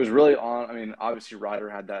really on. I mean, obviously Ryder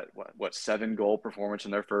had that 7-goal performance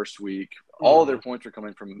in their first week. All of their points are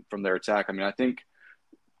coming from their attack. I mean, I think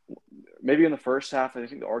maybe in the first half, I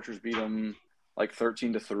think the Archers beat them like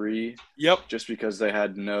 13-3. Yep. Just because they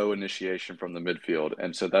had no initiation from the midfield,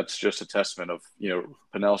 and so that's just a testament of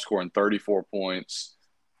Pennell scoring 34 points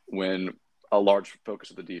when a large focus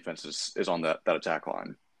of the defense is on that attack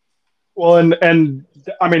line. Well, and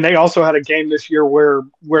I mean, they also had a game this year where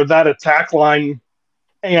that attack line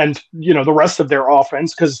and, the rest of their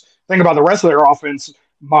offense, because think about the rest of their offense,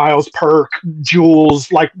 Miles, Perk,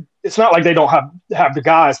 Jules, like it's not like they don't have the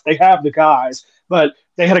guys. They have the guys, but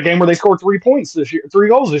they had a game where they scored 3 points this year, 3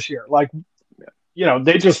 goals this year. Like,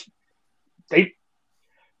 it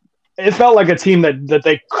felt like a team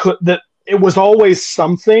that it was always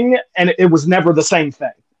something and it was never the same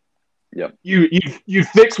thing. Yep. You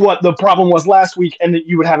fix what the problem was last week, and that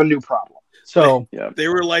you would have a new problem. So they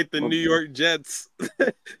were like the New York Jets.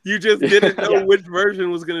 You just didn't know which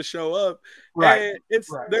version was going to show up. Right.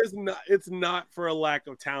 And it's not for a lack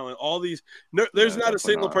of talent. There's not a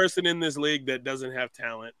single person in this league that doesn't have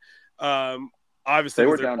talent. Obviously, they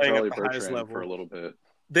were down Charlie Bertrand for a little bit.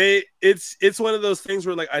 It's one of those things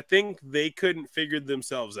where like I think they couldn't figure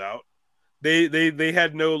themselves out. They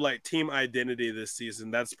had no like team identity this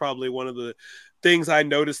season. That's probably one of the things I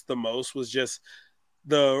noticed the most was just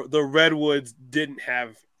the Redwoods didn't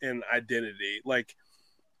have an identity. Like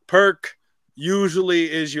Perk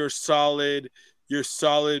usually is your solid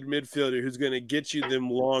midfielder who's going to get you them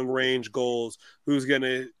long range goals, who's going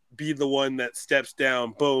to be the one that steps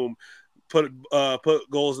down, boom, put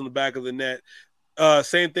goals in the back of the net.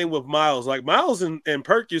 Same thing with Miles. Like Miles and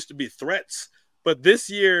Perk used to be threats, but this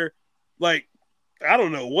year, like, I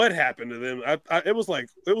don't know what happened to them. It was like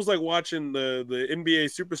watching the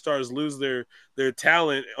NBA superstars lose their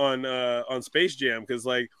talent on Space Jam because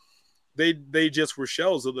like they just were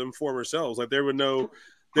shells of them former selves. Like there were no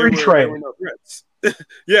threats.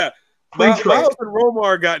 Yeah, Miles and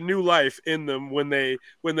Romar got new life in them when they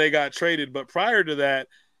got traded, but prior to that,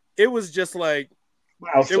 it was just like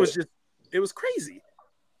it was crazy.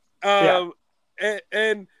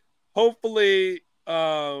 And hopefully.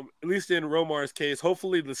 At least in Romar's case,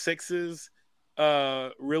 hopefully the Sixes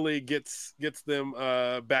really gets them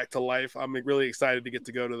back to life. I'm really excited to get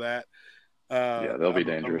to go to that. They'll be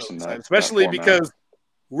dangerous in that, especially because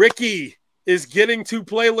Ricky is getting to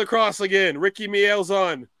play lacrosse again. Ricky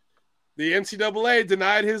Mielzon. The NCAA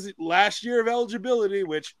denied his last year of eligibility,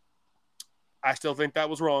 which I still think that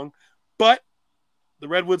was wrong, but the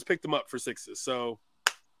Redwoods picked him up for Sixes, so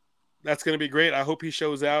that's going to be great. I hope he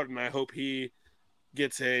shows out, and I hope he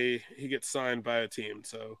gets signed by a team.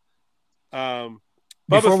 So, Bubba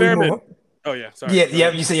Fairman. Oh yeah, sorry.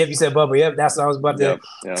 Yeah. You said Bubba. Yep, that's what I was about to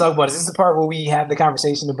talk about. Is this the part where we have the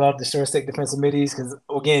conversation about the short stick defensive middies? Because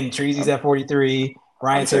again, Treasy's at 43,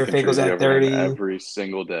 Ryan Serafego's at 30 every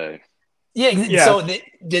single day. Yeah. So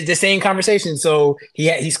the same conversation. So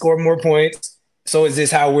he scored more points. So is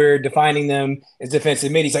this how we're defining them as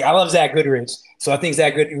defensive middies? Like I love Zach Goodrich. So I think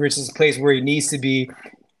Zach Goodrich is a place where he needs to be.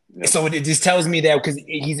 Yep. So it just tells me that because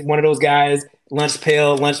he's one of those guys, lunch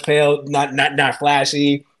pail, not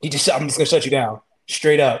flashy. I'm just gonna shut you down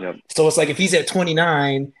straight up. Yep. So it's like if he's at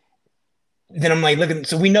 29, then I'm like looking.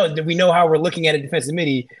 So we know how we're looking at a defensive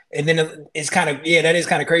midi, and then it's kind of that is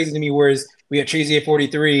kind of crazy to me. Whereas we have Treasy at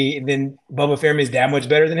 43, and then Bubba Fairman is that much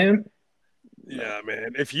better than him. Yeah,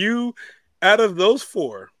 man. If you out of those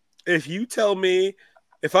four, if you tell me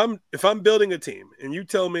if I'm building a team and you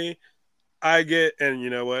tell me I get, and you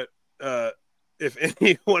know what, if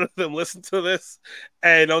any one of them listen to this,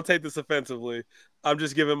 and don't take this offensively, I'm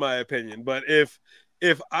just giving my opinion. But if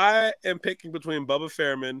I am picking between Bubba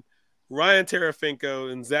Fairman, Ryan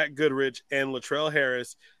Tarafinko, and Zach Goodrich and Latrell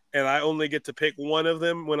Harris, and I only get to pick one of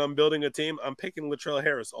them when I'm building a team, I'm picking Latrell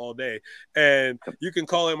Harris all day. And you can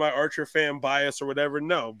call it my Archer fan bias or whatever.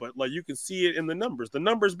 No, but like you can see it in the numbers. The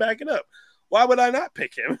numbers back it up. Why would I not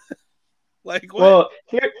pick him? Like, what? Well,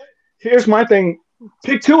 here's my thing.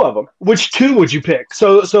 Pick two of them. Which two would you pick?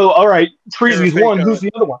 So all right, Treasy's one. Who's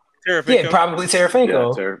the other one? Yeah, probably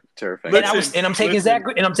Tarafinko. Yeah, Tarafinko. And I'm taking Zach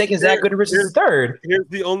Goodrich as the third. Here's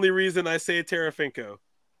the only reason I say Tarafinko.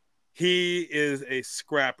 He is a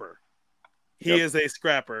scrapper. He is a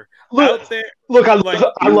scrapper. Look, out there,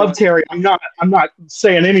 I love Terry. I'm not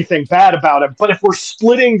saying anything bad about him. But if we're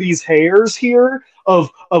splitting these hairs here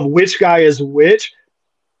of which guy is which,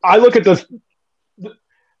 I look at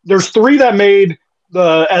there's three that made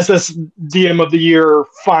the SSDM of the year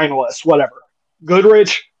finalists, whatever.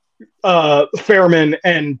 Goodrich, Fairman,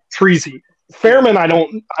 and Treasy. Fairman, I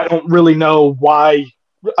don't really know why.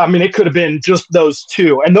 I mean, it could have been just those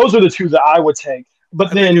two, and those are the two that I would take.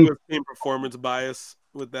 But then think it was team performance bias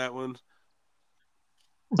with that one.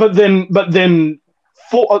 But then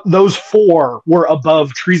those four were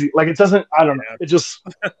above Treasy. Like it doesn't. I don't know. It just.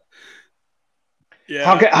 Yeah.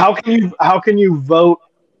 How can you vote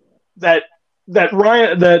that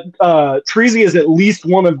Treasy is at least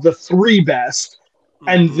one of the three best,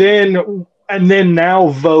 and then now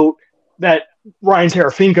vote that Ryan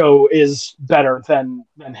Tarafinko is better than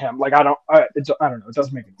him? Like I don't know. It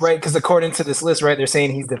doesn't make any sense. Right, because according to this list, right, they're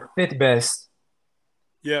saying he's the fifth best.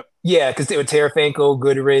 Yep. Yeah, because they were Tarafinko,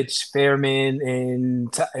 Goodrich, Fairman,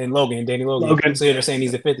 and Danny Logan. So they're saying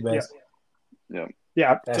he's the fifth best.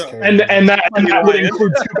 Yeah. That's crazy. And that would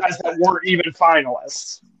include two guys that weren't even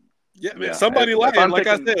finalists. Yeah, man, somebody lied. Like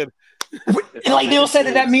I said, like they'll say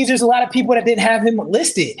that means there's a lot of people that didn't have him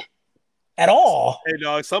listed at all. Hey,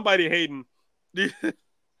 dog, somebody hating.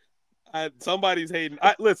 Somebody's hating.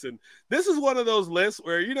 Listen, this is one of those lists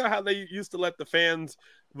where you know how they used to let the fans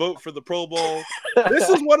vote for the Pro Bowl. This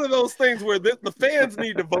is one of those things where the fans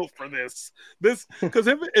need to vote for this. Because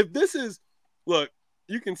if this is, look,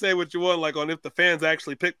 you can say what you want, like on if the fans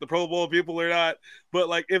actually pick the Pro Bowl people or not. But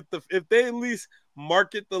like if they at least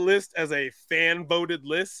market the list as a fan voted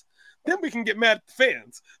list, then we can get mad at the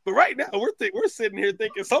fans. But right now we're sitting here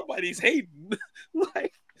thinking somebody's hating.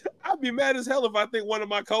 Like I'd be mad as hell if I think one of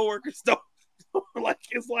my coworkers don't. Like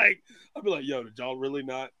it's like I'd be like, yo, did y'all really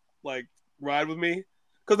not like ride with me?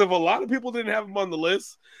 Because if a lot of people didn't have him on the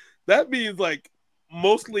list, that means like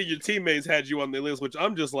mostly your teammates had you on the list, which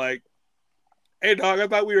I'm just like, hey dog, I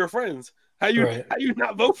thought we were friends. How you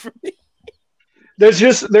not vote for me? There's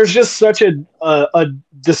just such a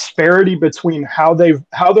disparity between how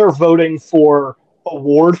they're voting for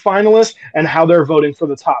award finalists and how they're voting for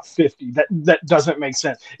the top 50. That doesn't make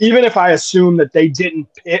sense. Even if I assume that they didn't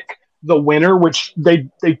pick the winner, which they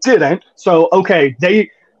didn't. So okay,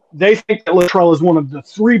 they think that Latrell is one of the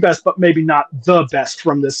three best, but maybe not the best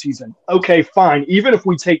from this season. Okay, fine. Even if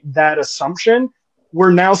we take that assumption,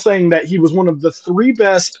 we're now saying that he was one of the three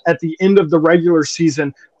best at the end of the regular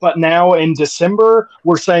season, but now in December,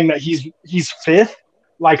 we're saying that he's fifth.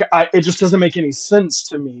 Like it just doesn't make any sense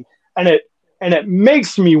to me. And it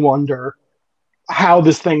makes me wonder how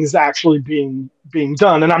this thing is actually being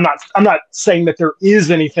done. And I'm not saying that there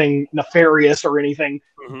is anything nefarious or anything,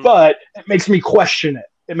 but it makes me question it.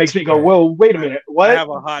 It makes me go, well, wait a minute. What? I have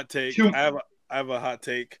a hot take. I have a hot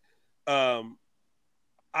take.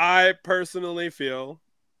 I personally feel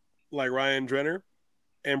like Ryan Drenner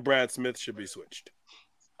and Brad Smith should be switched.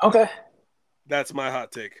 Okay. That's my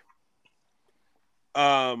hot take.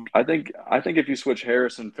 I think if you switch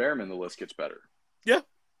Harris and Fairman, the list gets better. Yeah.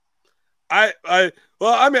 I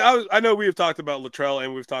know we've talked about Latrell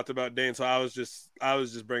and we've talked about Dane, so I was just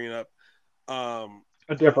bringing up a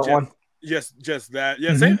different one. Yes, just that.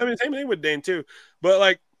 Yeah, same thing with Dane too. But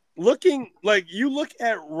like you look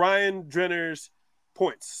at Ryan Drenner's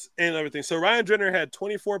points and everything. So Ryan Drenner had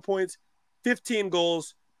 24 points, 15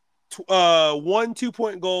 goals, 1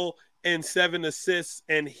 2-point goal, and 7 assists,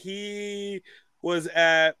 and he was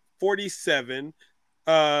at 47.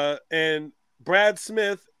 And Brad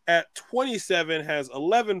Smith at 27 has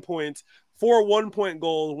 11 points, 4 1-point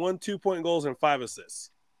goals, 1 2-point goals, and 5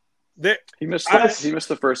 assists. He missed That's- he missed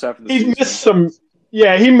the first half of the He season. missed some.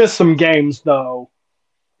 Yeah, he missed some games though.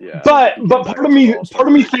 Yeah, But he came back part of to me the All-Star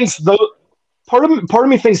break. thinks part of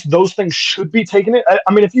me thinks those things should be taken.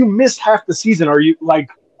 I mean, if you miss half the season, are you like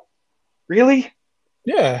really?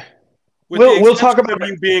 Yeah. With the We'll talk exception about of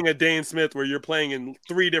you being a Dane Smith, where you're playing in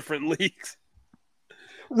 3 different leagues.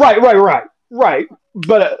 right.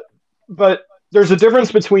 But there's a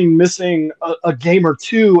difference between missing a game or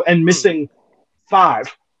two and missing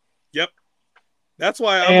 5. Yep. That's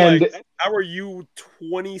why I'm And like, how are you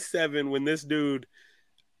 27 when this dude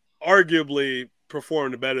arguably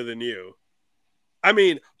performed better than you? I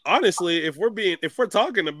mean, honestly, if we're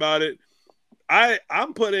talking about it,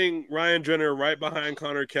 I'm putting Ryan Jenner right behind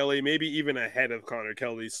Connor Kelly, maybe even ahead of Connor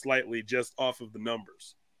Kelly slightly, just off of the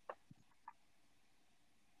numbers.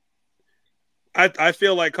 I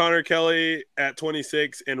feel like Connor Kelly at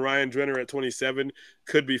 26 and Ryan Jenner at 27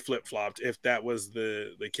 could be flip-flopped if that was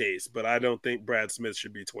the case, but I don't think Brad Smith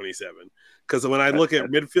should be 27. Because when I look at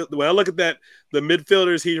midfield, when I look at the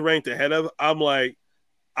midfielders he ranked ahead of, I'm like,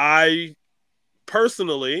 I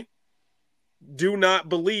personally do not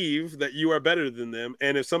believe that you are better than them.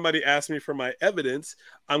 And if somebody asks me for my evidence,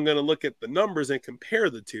 I'm going to look at the numbers and compare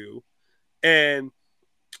the two. And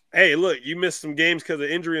hey, look, you missed some games because of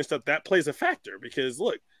injury and stuff. That plays a factor because,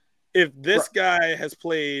 look, if this guy has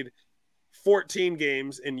played 14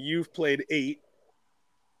 games and you've played 8,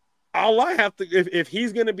 all I have to, if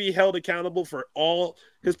he's going to be held accountable for all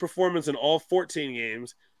his performance in all 14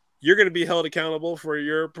 games, you're going to be held accountable for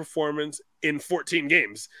your performance in 14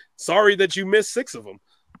 games. Sorry that you missed 6 of them.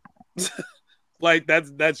 Like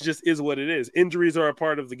that's just is what it is. Injuries are a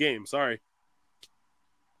part of the game. Sorry.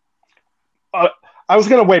 I was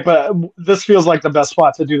gonna wait, but this feels like the best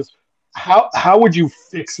spot to do this. How would you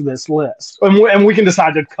fix this list? And we can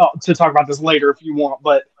decide to talk about this later if you want.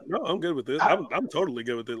 But no, I'm good with it. I'm totally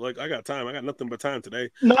good with it. Like I got time. I got nothing but time today.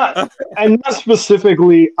 I'm not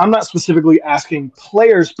specifically asking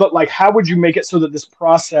players, but like, how would you make it so that this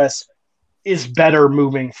process is better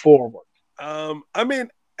moving forward? I mean,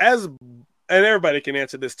 and everybody can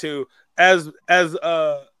answer this too. As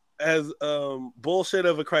bullshit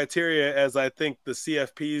of a criteria as I think the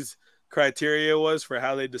CFP's criteria was for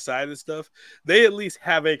how they decided stuff, they at least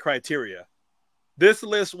have a criteria. This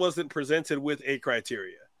list wasn't presented with a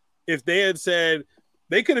criteria. If they had said,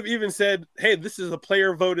 they could have even said, hey, this is a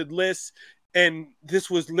player voted list and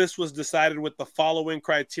this list was decided with the following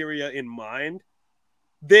criteria in mind,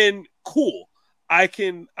 then cool. I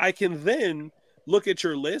can then look at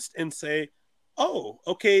your list and say, oh,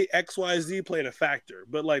 okay, XYZ played a factor.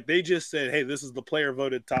 But like they just said, hey, this is the player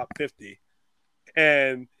voted top 50.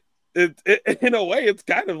 And it in a way, it's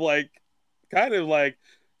kind of like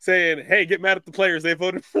saying, hey, get mad at the players. They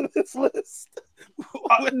voted for this list.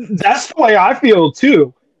 That's the way I feel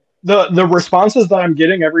too. The responses that I'm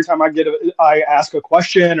getting every time I ask a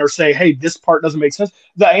question or say, hey, this part doesn't make sense.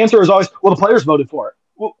 The answer is always, well, the players voted for it.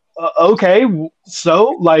 Well, okay,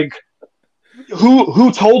 so like,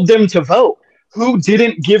 who told them to vote? Who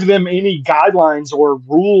didn't give them any guidelines or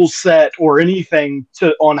rules set or anything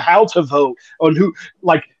on how to vote? On who,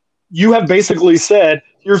 like, you have basically said,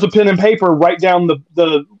 here's a pen and paper, write down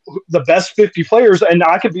the best 50 players, and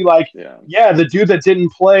I could be like, yeah, the dude that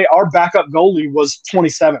didn't play, our backup goalie was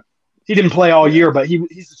 27. He didn't play all year, but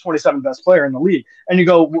he's the 27th best player in the league. And you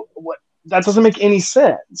go, what? That doesn't make any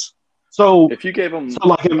sense. So if you gave him a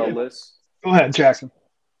list, go ahead, Jackson.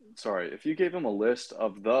 Sorry, if you gave him a list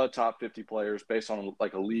of the top 50 players based on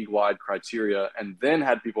like a league-wide criteria and then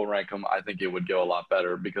had people rank them, I think it would go a lot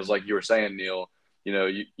better because like you were saying, Neil, you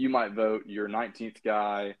know, you might vote your 19th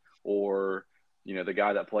guy or, you know, the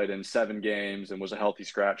guy that played in 7 games and was a healthy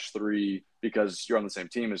scratch 3 because you're on the same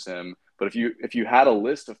team as him. But if you had a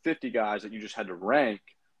list of 50 guys that you just had to rank,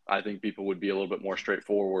 I think people would be a little bit more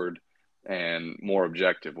straightforward and more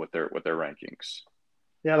objective with their rankings.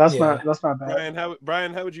 Yeah, that's not bad.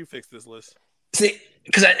 Brian, how would you fix this list? See,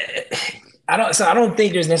 because I don't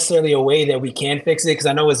think there's necessarily a way that we can fix it because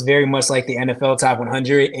I know it's very much like the NFL top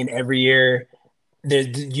 100, and every year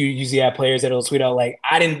you usually have players that'll tweet out like,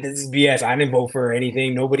 this is BS. I didn't vote for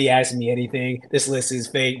anything. Nobody asked me anything. This list is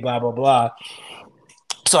fake. Blah blah blah.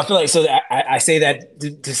 So I feel like I say that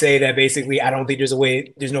to say that basically I don't think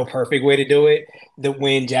there's no perfect way to do it. That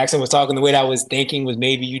when Jackson was talking, the way that I was thinking was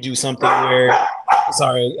maybe you do something where.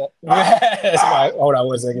 Sorry, hold on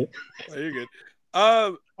 1 second. Oh, you're good.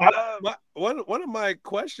 One of my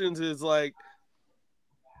questions is like,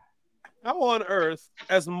 how on earth,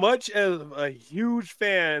 as much as a huge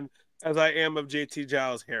fan as I am of JT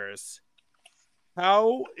Giles Harris,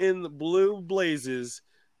 how in the blue blazes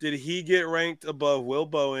did he get ranked above Will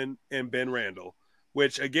Bowen and Ben Randall?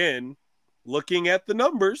 which again, looking at the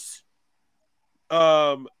numbers,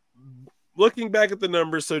 looking back at the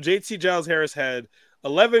numbers, so JT Giles Harris had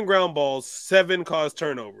 11 ground balls, 7 caused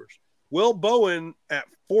turnovers. Will Bowen at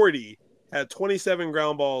 40 had 27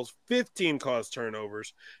 ground balls, 15 caused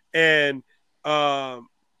turnovers, and at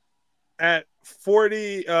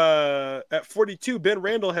 42, Ben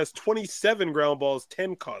Randall has 27 ground balls,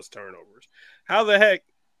 10 caused turnovers. How the heck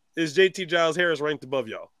is JT Giles Harris ranked above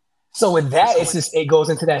y'all? So with that, it goes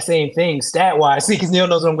into that same thing stat wise. See, because Neil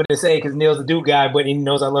knows what I'm going to say, because Neil's a Duke guy, but he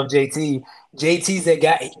knows I love JT. JT's that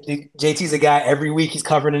guy. JT's a guy every week he's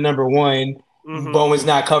covering the number one. Mm-hmm. Bowen's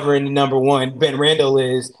not covering the number one. Ben Randall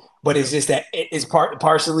is, but it's just that it's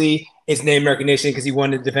partially it's name recognition because he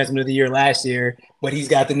won the Defenseman of the Year last year, but he's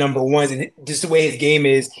got the number ones, and just the way his game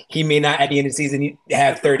is, he may not at the end of the season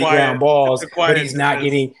have 30 ground balls, but he's not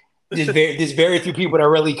getting. There's very few people that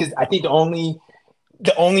really, because I think the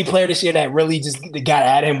only player this year that really just got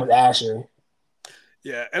at him was Asher.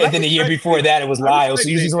 Yeah. And then the year before that, it was Lyle. So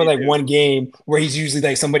usually it's only like one game where he's usually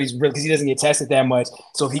like somebody's real, because he doesn't get tested that much.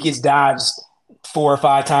 So if he gets dodged 4 or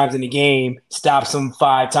 5 times in the game, stops him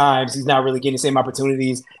 5 times, he's not really getting the same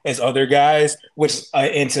opportunities as other guys, and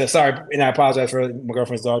I apologize for my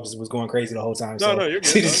girlfriend's dog just was going crazy the whole time. No, you're good.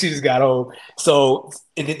 She just got home. So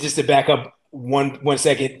just to back up one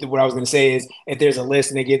second, what I was going to say is if there's a list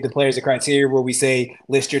and they give the players a criteria where we say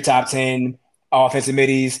list your top 10 offensive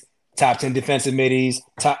middies, top 10 defensive middies,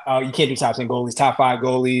 you can't do top 10 goalies, top 5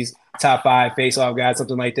 goalies, top 5 face-off guys,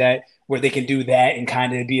 something like that, where they can do that and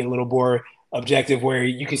kind of be a little more objective, where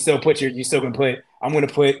you can still I'm going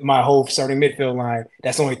to put my whole starting midfield line.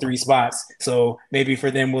 That's only 3 spots. So maybe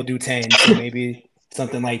for them, we'll do 10. So maybe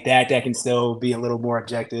something like that can still be a little more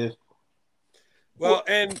objective. Well,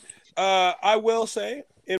 and I will say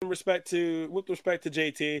with respect to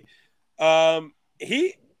JT,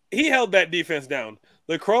 he held that defense down.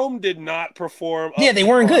 The Chrome did not perform. Yeah, they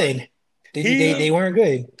weren't good. They weren't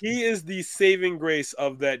good. He is the saving grace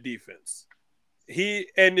of that defense.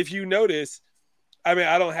 And if you notice, I mean,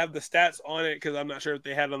 I don't have the stats on it because I'm not sure if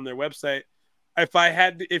they had it on their website. If I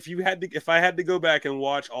had to go back and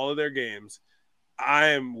watch all of their games, I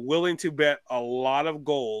am willing to bet a lot of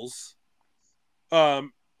goals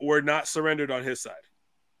were not surrendered on his side.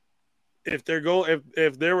 If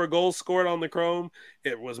there were goals scored on the Chrome,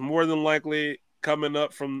 it was more than likely coming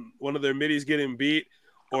up from one of their middies getting beat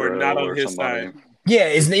or not on his side. Yeah,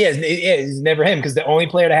 it's never him, because the only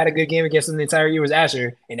player that had a good game against him the entire year was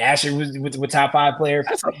Asher, and Asher was top 5 player.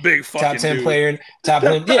 That's a big fucking top 10 dude. Player. Top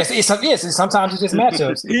 10. Yes, sometimes it's just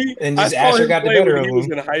matchups, and just Asher got the better of him. He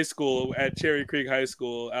was in high school at Cherry Creek High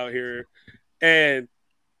School out here, and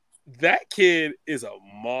that kid is a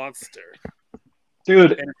monster,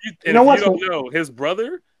 dude. And if you don't know, his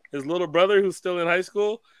little brother, who's still in high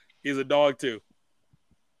school, he's a dog too.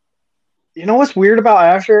 You know what's weird about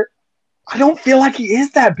Asher? I don't feel like he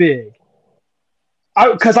is that big.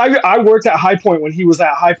 Because I worked at High Point when he was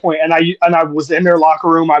at High Point, and I was in their locker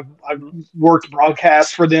room. I worked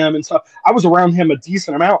broadcasts for them and stuff. I was around him a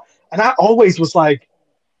decent amount, and I always was like,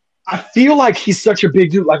 I feel like he's such a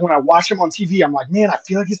big dude. Like when I watch him on TV, I'm like, man, I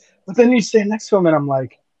feel like he's. But then you stand next to him, and I'm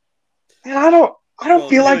like, man, I don't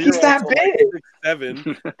feel like he's that big. Like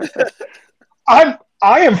 6'7".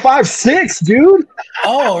 I am 5'6", dude.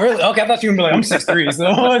 Oh, really? Okay, I thought you were like, I'm 6'3",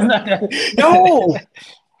 so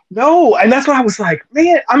no, and that's why I was like,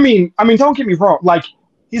 man. I mean, don't get me wrong. Like,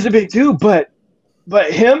 he's a big dude, but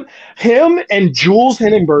him and Jules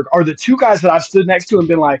Henningberg are the 2 guys that I've stood next to and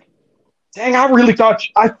been like, dang, I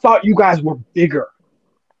thought you guys were bigger.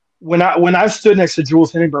 When I stood next to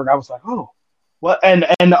Jules Henningberg, I was like, oh, what? And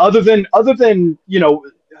other than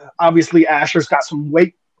obviously Asher's got some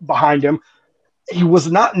weight behind him. He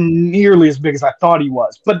was not nearly as big as I thought he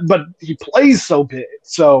was, but he plays so big.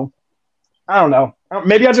 So I don't know.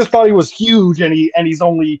 Maybe I just thought he was huge and he's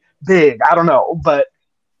only big. I don't know, but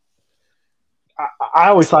I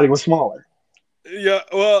always thought he was smaller. Yeah,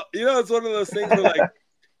 well, it's one of those things where, like,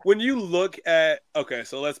 when you look at, okay,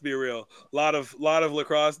 so let's be real. A lot of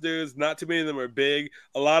lacrosse dudes, not too many of them are big.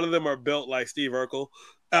 A lot of them are built like Steve Urkel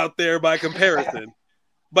out there by comparison.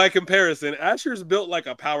 Asher's built like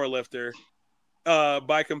a power lifter.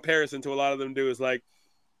 By comparison to a lot of them dudes, like,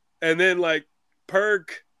 and then like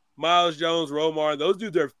Perk, Miles Jones, Romar, those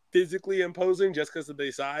dudes are physically imposing just because of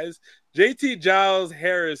their size. JT Giles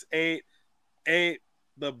Harris ain't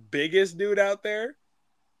the biggest dude out there.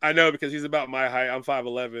 I know, because he's about my height. I'm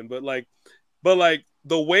 5'11", but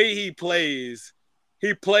the way he plays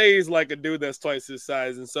like a dude that's twice his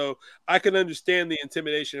size, and so I can understand the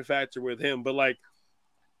intimidation factor with him. But like,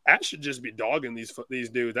 Ash should just be dogging these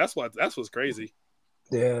dudes. That's what's crazy.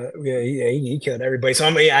 He killed everybody. So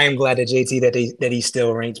I am glad that JT that he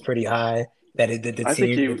still ranks pretty high.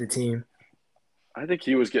 The team. I think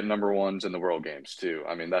he was getting number ones in the World Games too.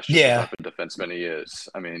 I mean, that's just the Yeah. type of defenseman he is.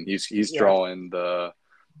 I mean, he's drawing the,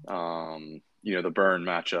 the Burn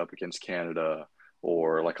matchup against Canada,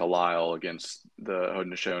 or like a Lyle against the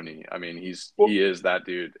Haudenosaunee. I mean, he is that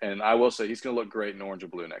dude, and I will say he's going to look great in orange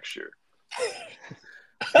and blue next year.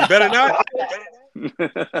 You better not.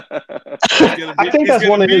 I think that's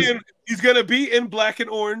one of his. He's going to be in black and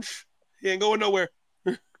orange. He ain't going nowhere.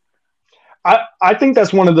 I think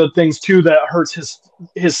that's one of the things too that hurts his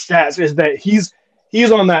stats, is that he's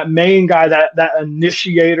on that main guy, that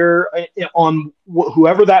initiator on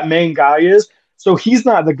whoever that main guy is. So he's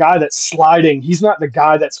not the guy that's sliding. He's not the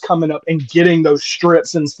guy that's coming up and getting those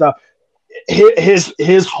strips and stuff.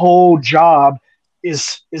 His whole job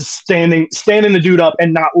is standing the dude up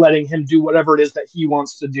and not letting him do whatever it is that he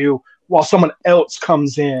wants to do, while someone else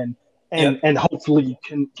comes in and hopefully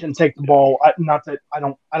can take the ball. Not that I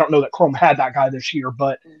don't know that Chrome had that guy this year,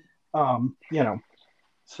 but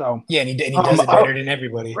so yeah, and he does it better than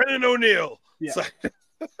everybody. Brendan O'Neill. Yeah.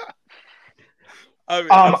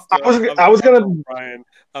 Brian.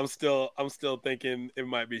 I'm still thinking it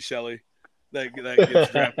might be Shelley that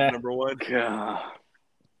gets drafted number one. Yeah,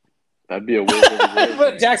 that'd be a weird.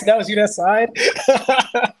 But Jackson, that was you that side.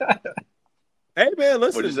 Hey man,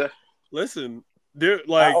 What'd you say? Listen, dude.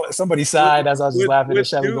 Like somebody sighed as I was just laughing at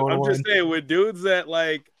Shelley going. I'm just saying, with dudes that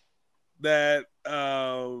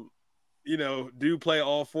do play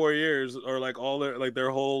all 4 years, or like all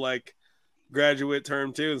their whole like graduate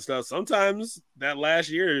term too and stuff. Sometimes that last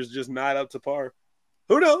year is just not up to par.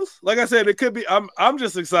 Who knows? Like I said, it could be. I'm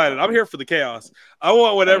just excited. I'm here for the chaos. I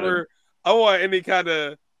want whatever. I want any kind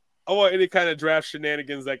of draft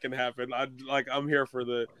shenanigans that can happen. I'm here for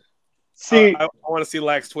the. See, I want to see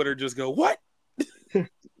Lax Twitter just go what?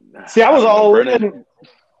 See, I was all in.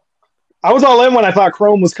 I was all in when I thought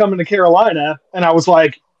Chrome was coming to Carolina, and I was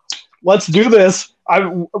like, "Let's do this." I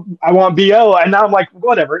want BO, and now I'm like,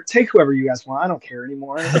 whatever. Take whoever you guys want. I don't care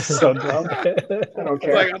anymore. It's so dumb. I don't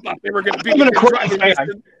care. Like, I thought they were going to be. I'm a Chrome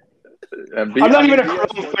fan. I'm not even a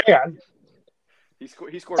Chrome fan. He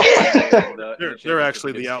scored. They're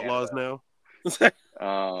actually the Outlaws now.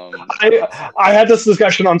 I had this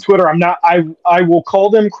discussion on Twitter. I will call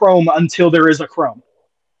them Chrome until there is a Chrome.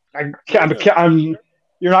 You're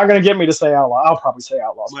not going to get me to say Outlaw. I'll probably say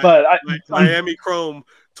Outlaws, but Miami Chrome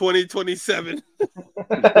 2027.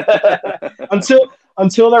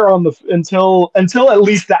 until they're on the until at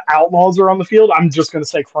least the Outlaws are on the field, I'm just going to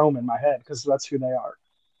say Chrome in my head because that's who they are.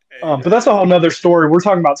 But that's a whole nother story. We're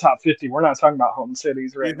talking about top 50. We're not talking about home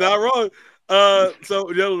cities, right? He's not wrong.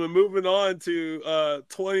 So, gentlemen, moving on to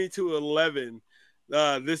 20-11.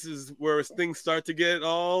 This is where things start to get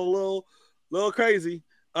all a little crazy.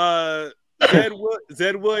 Zed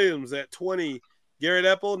Williams at 20, Garrett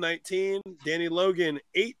Epple 19, Danny Logan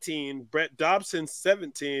 18, Brett Dobson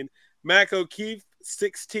 17, Mac O'Keefe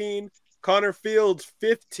 16, Connor Fields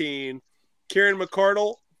 15, Kieran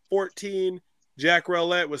McCardle 14, Jack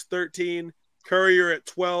Rowlett was 13, Courier at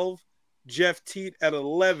 12, Jeff Teat at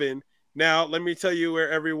 11. Now, let me tell you where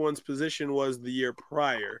everyone's position was the year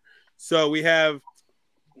prior. So we have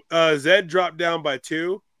Zed dropped down by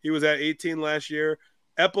 2. He was at 18 last year.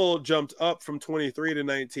 Epple jumped up from 23 to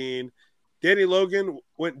 19. Danny Logan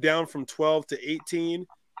went down from 12 to 18,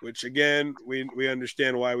 which, again, we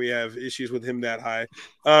understand why we have issues with him that high.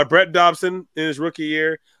 Brett Dobson in his rookie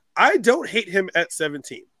year, I don't hate him at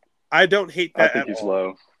 17. I don't hate that. I think he's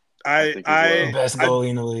low. Best goalie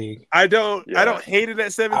in the league. I don't hate it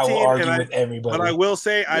at 17. I will argue with everybody. But I will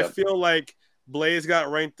say I feel like Blaze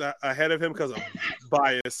got ranked ahead of him because of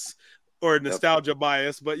bias or nostalgia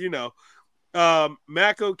bias. But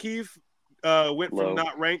Mac O'Keefe went from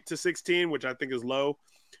not ranked to 16, which I think is low.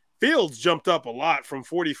 Fields jumped up a lot from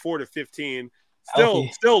 44 to 15.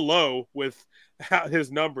 Still low with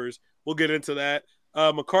his numbers. We'll get into that.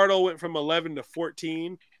 McCardle went from 11 to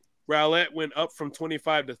 14. Rowlett went up from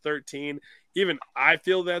 25 to 13. Even I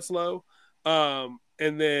feel that's low. And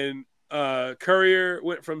then Courier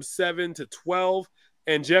went from 7 to 12.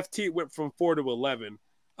 And Jeff Teat went from 4 to 11.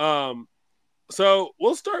 So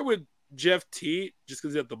we'll start with Jeff Teat just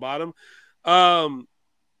because he's at the bottom.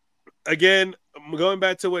 Again, going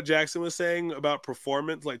back to what Jackson was saying about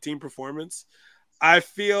performance, like team performance, I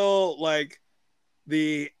feel like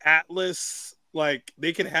the Atlas, like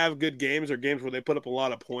they can have good games or games where they put up a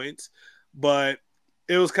lot of points, but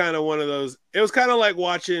it was kind of one of those. It was kind of like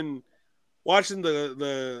watching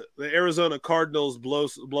the Arizona Cardinals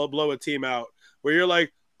blow a team out, where you're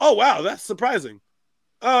like, oh wow, that's surprising.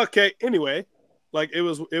 Okay, anyway, Like it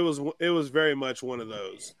was very much one of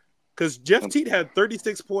those. Because Jeff Teat had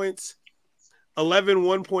 36 points, 11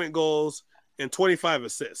 1-point goals, and 25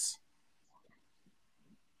 assists.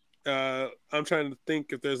 I'm trying to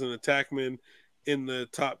think if there's an attackman in the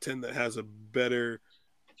top 10 that has a better.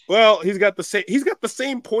 Well, he's got the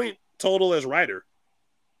same point total as Ryder,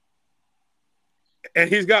 and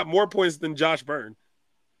he's got more points than Josh Byrne.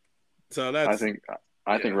 So that's.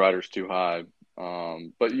 I think Ryder's too high.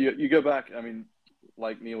 But you go back. I mean,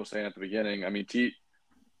 like Neil was saying at the beginning. I mean, Teat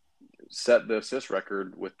set the assist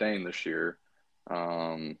record with Dane this year.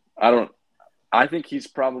 I think he's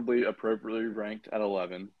probably appropriately ranked at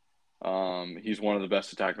 11. He's one of the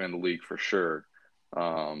best attackmen in the league for sure.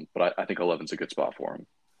 But I think 11's a good spot for him.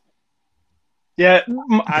 Yeah,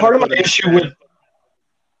 part of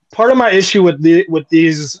my issue with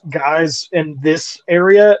these guys in this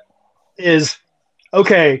area is,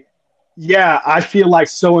 okay, yeah, I feel like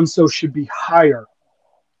so and so should be higher.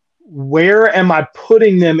 Where am I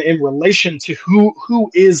putting them in relation to who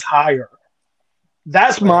is higher?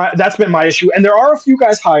 That's been my issue. And there are a few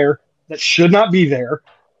guys higher that should not be there,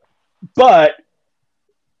 but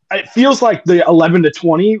it feels like the 11 to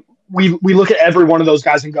 20, we look at every one of those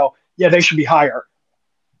guys and go, yeah, they should be higher.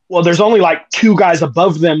 Well, there's only like two guys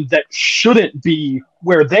above them that shouldn't be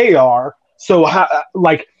where they are. So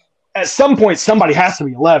at some point, somebody has to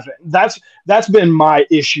be 11. That's been my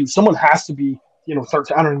issue. Someone has to be,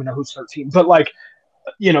 13. I don't even know who's 13, but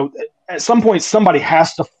at some point, somebody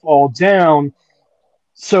has to fall down.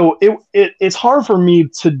 So it's hard for me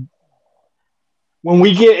to, when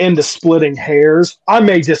we get into splitting hairs, I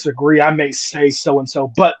may disagree. I may say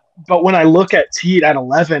so-and-so, but when I look at Teat at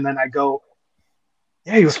 11 and I go,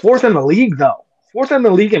 yeah, he was fourth in the league though. Fourth in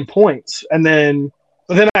the league in points. But then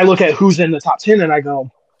I look at who's in the top 10 and I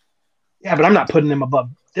go, yeah, but I'm not putting him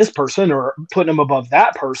above this person or putting him above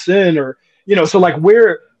that person or, so like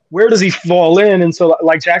where does he fall in? And so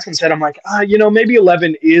like Jackson said, I'm like, maybe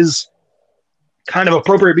 11 is kind of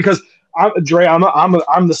appropriate because I'm the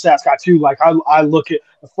stats guy too. Like I look at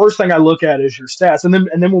the first thing I look at is your stats. And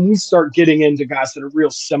then when we start getting into guys that are real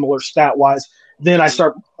similar stat wise, then I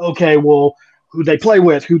start, okay, well, who they play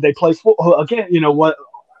with, who they play for, again, what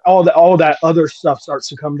all that other stuff starts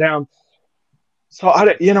to come down. So I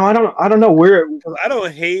don't know where. I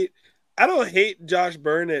don't hate Josh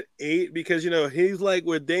Byrne at 8 because he's like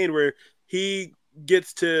with Dane where he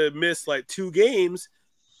gets to miss like 2 games,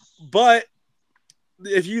 but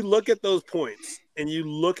if you look at those points and you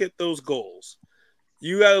look at those goals,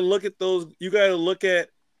 you got to look at those. You got to look at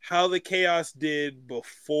how the Chaos did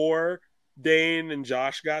before Dane and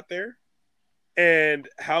Josh got there, and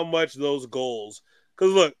how much those goals.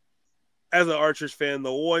 Because look, as an Archers fan,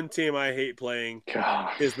 the one team I hate playing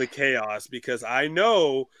is the Chaos because I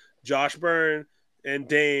know Josh Byrne and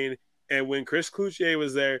Dane, and when Chris Cloutier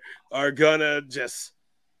was there, are gonna just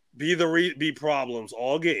be problems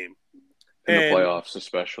all game. In the playoffs,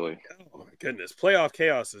 especially. Oh my goodness, playoff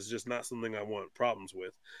chaos is just not something I want problems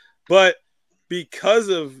with. But because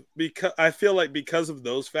I feel like because of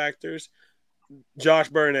those factors, Josh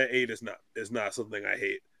Byrne at 8 is not something I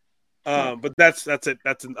hate. But that's it.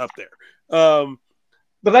 That's an up there.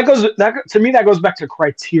 But that goes back to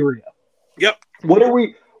criteria. Yep.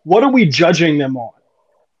 What are we judging them on?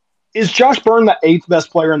 Is Josh Byrne the 8th best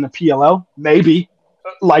player in the PLL? Maybe.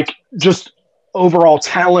 Like just overall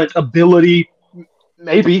talent, ability,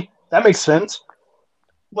 maybe. That makes sense.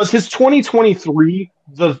 Was his 2023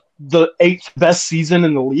 the 8th best season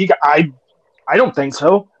in the league? I don't think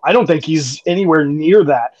so. I don't think he's anywhere near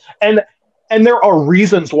that. And there are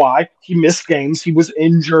reasons why he missed games, he was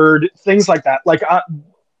injured, things like that. Like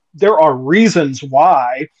there are reasons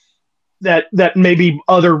why that maybe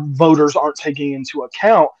other voters aren't taking into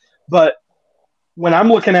account. But when I'm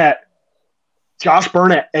looking at Josh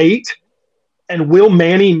Byrne at 8 and Will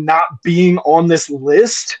Manning not being on this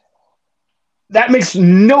list, that makes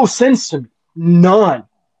no sense to me. None.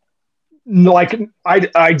 Like I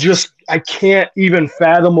can't even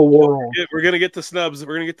fathom a world. We're gonna get the snubs.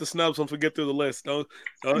 We're gonna get the snubs once we get through the list. Don't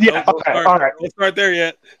all right. Let's start there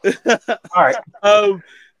yet. All right.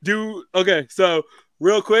 Okay. So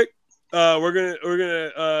real quick, we're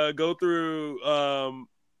gonna go through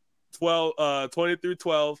 20 through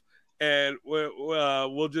 12, and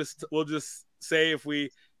we'll just say if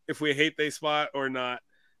we hate they spot or not.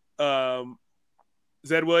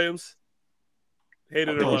 Zed Williams,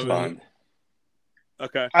 hated or love it.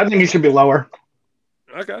 Okay. I think he should be lower.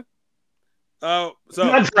 Okay. So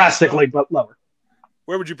not drastically, but lower.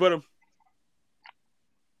 Where would you put him?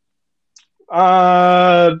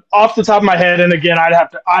 Off the top of my head, and again, I'd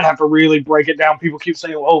have to really break it down. People keep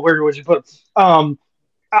saying, "Oh, where would you put him?"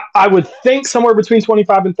 I would think somewhere between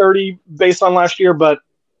 25 and 30 based on last year, but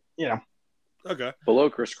Okay. Below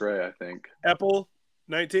Chris Gray, I think. Apple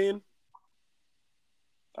 19.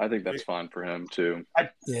 I think that's fine for him too. I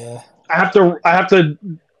have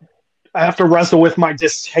to wrestle with my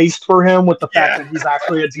distaste for him with the fact that he's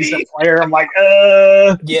actually a decent player. I'm like,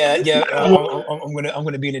 yeah. I'm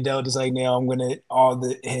gonna be an adult just like now. I'm gonna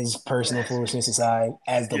his personal foolishness aside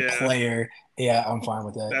as the player. Yeah, I'm fine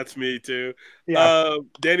with that. That's me too. Yeah.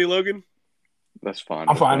 Danny Logan. That's fine.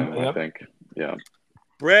 I'm fine. Him, I think. Yeah.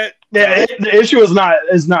 Brett. Yeah. The issue is not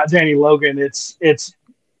Danny Logan. It's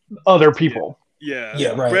other people.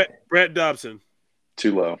 Yeah. Right. Brett Dobson.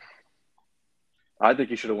 Too low. I think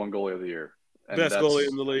he should have won goalie of the year. And best goalie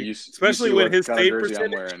in the league, especially when his save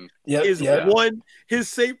percentage is one. His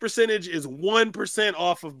save percentage is 1%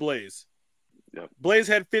 off of Blaze. Yep. Blaze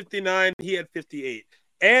had 59, he had 58,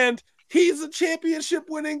 and he's a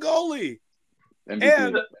championship-winning goalie. MVP.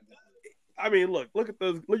 And I mean, look at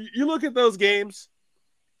those. You look at those games,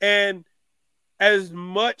 and as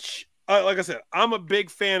much like I said, I'm a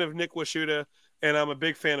big fan of Nick Washuta. And I'm a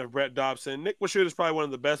big fan of Brett Dobson. Nick Washuta is probably one of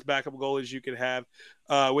the best backup goalies you can have,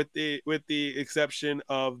 with the exception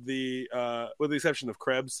of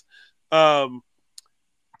Krebs.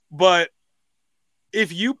 But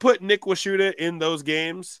if you put Nick Washuta in those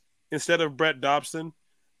games instead of Brett Dobson,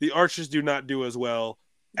 the Archers do not do as well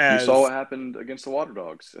as. You saw what happened against the Water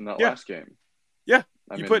Dogs in that last game. Yeah,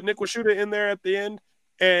 you put Nick Washuta in there at the end,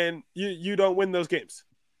 and you don't win those games.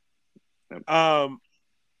 Yep.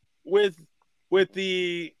 With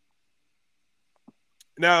the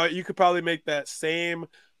now, you could probably make that same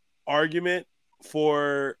argument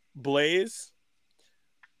for Blaze,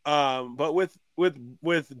 but with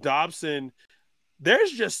Dobson,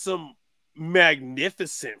 there's just some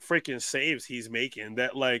magnificent freaking saves he's making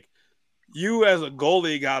that, like, you as a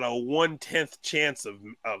goalie got a 1/10 chance of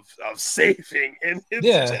saving, and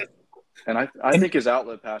it's and I think his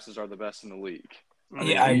outlet passes are the best in the league.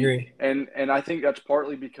 I agree. And I think that's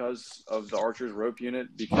partly because of the Archers rope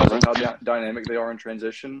unit, because of how dynamic they are in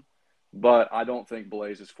transition. But I don't think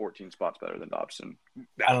Blaze is 14 spots better than Dobson.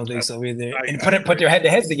 I don't think so either. And put their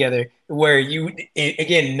head-to-heads together where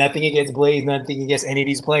again, nothing against Blaze, nothing against any of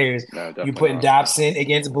these players. No, you put Dobson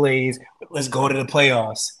against Blaze. Let's go to the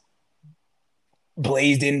playoffs.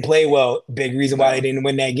 Blaze didn't play well. Big reason why they didn't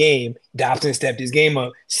win that game. Dobson stepped his game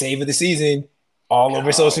up. Save of the season all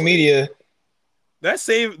over social media. The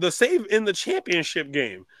save in the championship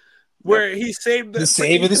game where he saved the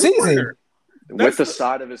save of the season with the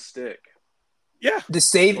side of his stick. Yeah, the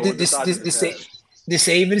save of the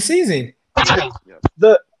season.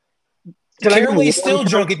 Carol's still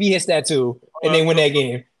drunk if he hits that too, and they win that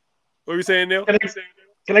game. What are you saying, Neil?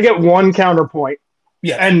 Can I get one counterpoint?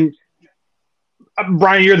 Yeah. And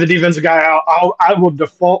Brian, you're the defensive guy. I will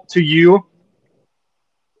default to you.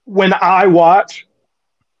 When I watch,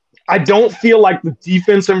 I don't feel like the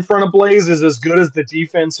defense in front of Blaze is as good as the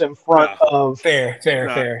defense in front of. Fair.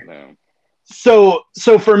 No. So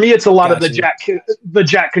for me, it's a lot of the Jack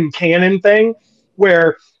Concannon thing,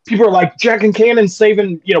 where people are like, Jack Concannon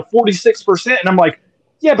saving 46%, and I'm like,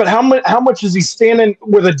 yeah, but how much is he standing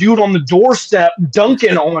with a dude on the doorstep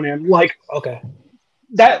dunking on him? Like, okay,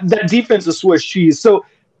 that defense is Swiss cheese. So,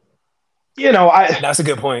 that's a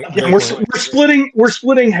good point. Again, we're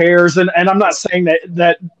splitting hairs, and I'm not saying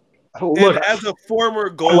that. Look, and as a former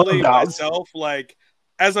goalie myself,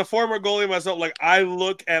 I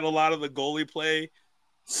look at a lot of the goalie play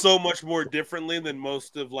so much more differently than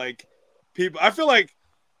most of people. I feel like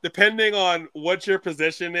depending on what your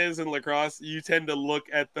position is in lacrosse, you tend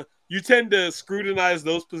to scrutinize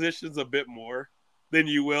those positions a bit more than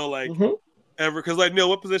you will ever. Because Neil,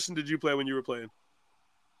 what position did you play when you were playing?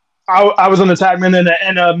 I was an attackman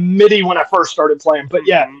and a midi when I first started playing, but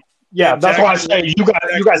yeah, that's why I say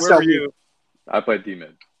you guys tell me. I played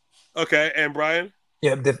D-mid. Okay, and Brian?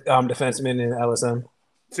 Yeah, defenseman and LSM.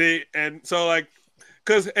 See, and so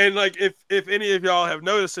if any of y'all have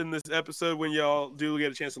noticed in this episode, when y'all do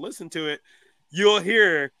get a chance to listen to it, you'll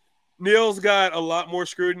hear Neil's got a lot more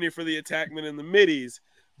scrutiny for the attackmen and the middies.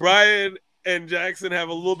 Brian and Jackson have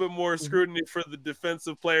a little bit more scrutiny for the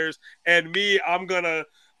defensive players, and me, I'm gonna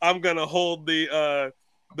hold the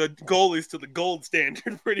goalies to the gold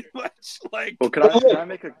standard pretty much. Well, can I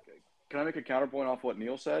make a counterpoint off what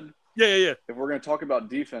Neil said? Yeah. If we're going to talk about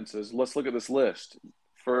defenses, let's look at this list.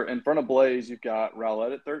 For in front of Blaze, you've got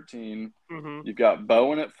Rowlett at 13, you've got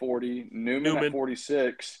Bowen at 40, Newman at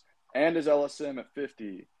 46, and his LSM at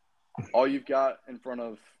 50. All you've got in front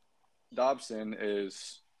of Dobson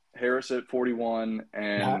is Harris at 41,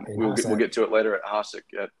 and we'll get to it later at Hasek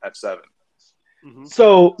at 7.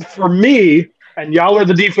 So for me, and y'all are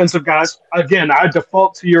the defensive guys. Again, I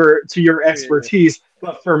default to your expertise,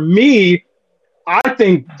 but for me, I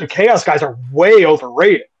think the Chaos guys are way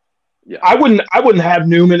overrated. Yeah. I wouldn't have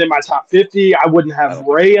Newman in my top 50. I wouldn't have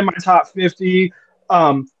Ray in my top 50.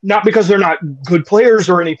 Not because they're not good players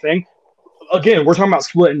or anything. Again, we're talking about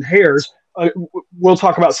splitting hairs. We'll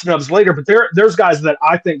talk about snubs later, but there's guys that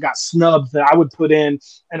I think got snubbed that I would put in,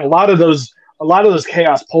 and a lot of those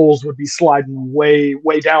Chaos polls would be sliding way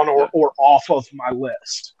down or off of my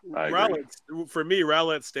list. For me,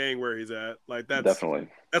 Rowlett's staying where he's at. Like that's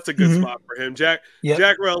a good spot for him. Jack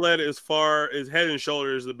Rowlett is head and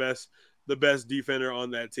shoulders the best defender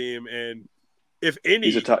on that team, and if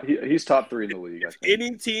any, he's top 3 in the league. If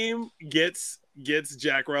any team gets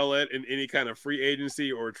Jack Rowlett in any kind of free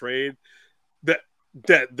agency or trade,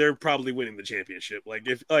 that they're probably winning the championship. Like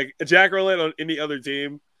if Jack Rowlett on any other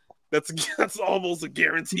team, that's almost a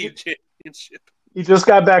guaranteed championship. He just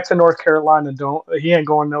got back to North Carolina. He ain't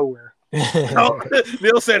going nowhere.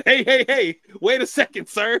 Neil said, "Hey, wait a second,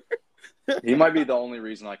 sir." He might be the only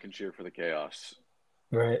reason I can cheer for the Chaos.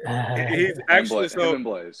 Right. He's actually him and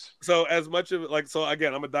Blaze. So as much of it, so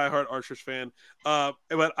again, I'm a diehard Archers fan,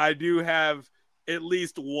 but I do have at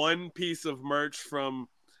least one piece of merch from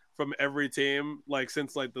every team,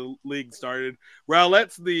 since the league started.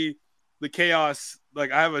 Rowlett's the Chaos. I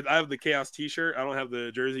have the Chaos T-shirt. I don't have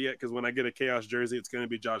the jersey yet because when I get a Chaos jersey, it's going to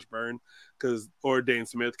be Josh Byrne or Dane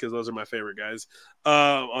Smith because those are my favorite guys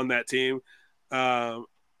on that team.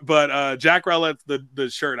 But Jack Rowlett's the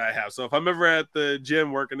shirt I have. So if I'm ever at the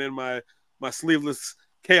gym working in my sleeveless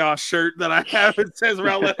Chaos shirt that I have, it says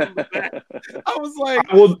Rowlett on the back. I was like,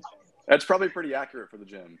 that's probably pretty accurate for the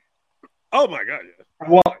gym. Oh my god, yeah.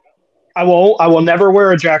 Well, I will never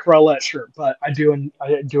wear a Jack Rowlett shirt, but I do enjoy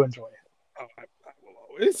it. Oh, I will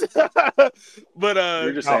always. But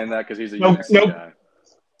you're just saying that because he's a UNC guy.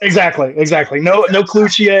 Exactly. No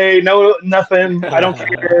Cloutier, no nothing. I don't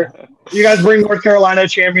care. You guys bring North Carolina a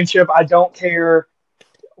championship. I don't care.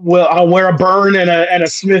 Well, I'll wear a Byrne and a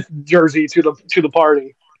Smith jersey to the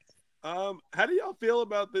party. How do y'all feel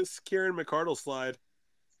about this Kieran McArdle slide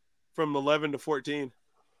from 11 to 14?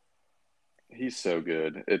 He's so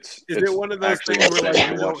good. Is it one of those things where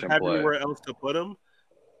you don't have anywhere else to put him?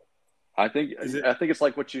 I think it's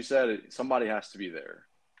like what you said. Somebody has to be there.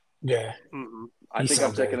 Yeah. Mm-hmm. I think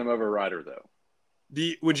I'm taking him over Ryder though.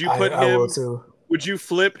 Would you put him? will too. Would you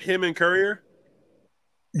flip him and Courier?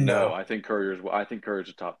 No, I think Courier's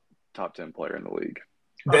a top 10 player in the league.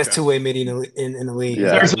 Best two-way midi in the league.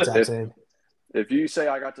 Yeah. If you say if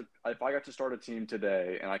I got to start a team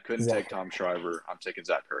today and I couldn't take Tom Shriver, I'm taking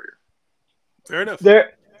Zach Courier. Fair enough.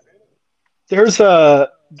 There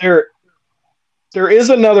is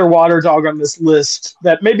another water dog on this list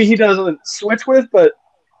that maybe he doesn't switch with, but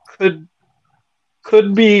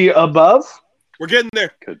could be above. We're getting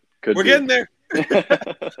there. We're getting there.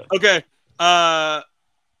 Okay.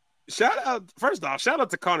 Shout out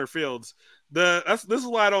to Connor Fields. This is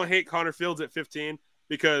why I don't hate Connor Fields at 15,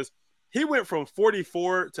 because he went from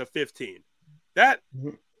 44 to 15.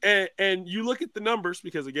 And you look at the numbers,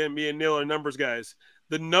 because again, me and Neil are numbers guys.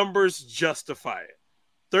 The numbers justify it.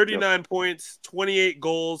 39 points, 28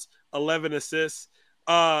 goals, 11 assists.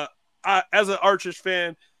 As an Archers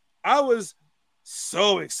fan, I was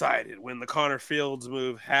so excited when the Connor Fields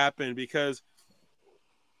move happened, because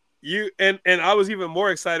and I was even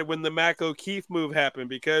more excited when the Mac O'Keefe move happened,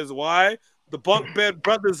 because why? The bunk bed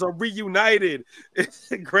brothers are reunited.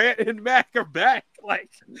 Grant and Mac are back.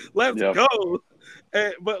 Let's go.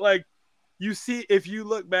 But you see, if you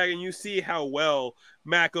look back and you see how well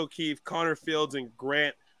Mac O'Keefe, Connor Fields, and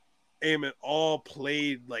Grant Ament all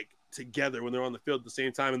played together when they're on the field at the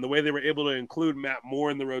same time, and the way they were able to include Matt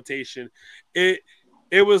Moore in the rotation, it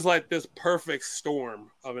was like this perfect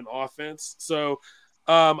storm of an offense. So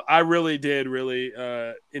I really did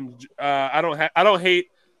I don't hate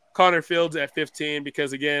Connor Fields at 15,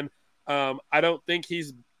 because again, I don't think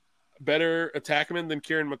he's better attackman than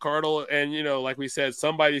Kieran McArdle, and like we said,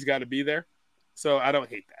 somebody's got to be there, so I don't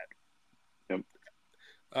hate that.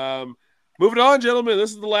 Yep. Moving on, gentlemen,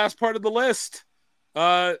 this is the last part of the list.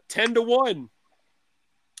 10-1.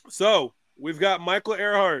 So we've got Michael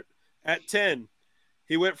Earhart at 10.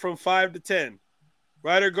 He went from 5 to 10.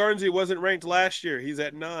 Ryder Garnsey wasn't ranked last year. He's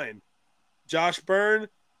at 9. Josh Byrne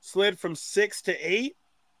slid from 6 to 8.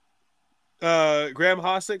 Graham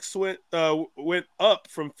Hossick went up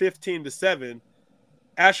from 15 to 7.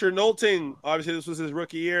 Asher Nolting, obviously this was his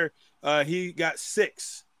rookie year, he got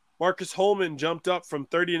 6. Marcus Holman jumped up from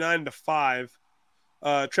 39 to 5.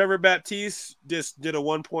 Trevor Baptiste just did a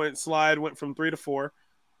 1-point slide, went from 3 to 4.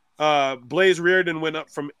 Blaze Reardon went up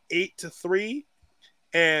from 8 to 3.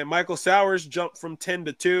 and Michael Sowers jumped from 10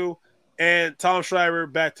 to 2, and Tom Schreiber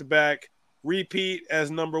back to back repeat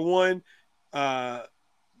as number 1. That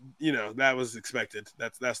was expected.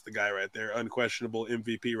 That's the guy right there, unquestionable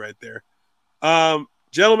MVP right there.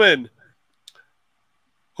 Gentlemen,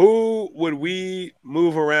 who would we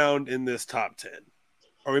move around in this top 10?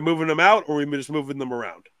 Are we moving them out, or are we just moving them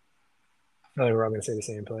around? I feel like we're all going to say the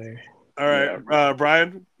same player. All right, yeah.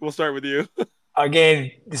 Brian, we'll start with you.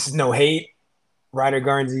 Again, this is no hate. Ryder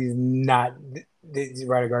Garnsey is not.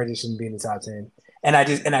 Ryder Garnsey shouldn't be in the top 10, and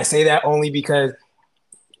I say that only because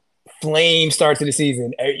flame starts of the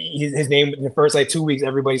season. His name in the first 2 weeks,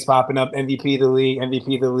 everybody's popping up. MVP of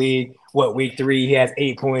the league. What, week 3? He has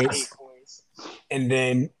 8 points, and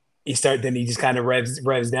then he just kind of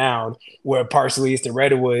revs down. Where partially it's the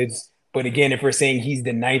Redwoods, but again, if we're saying he's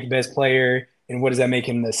the 9th best player, and what does that make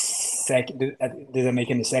him the second? Does that make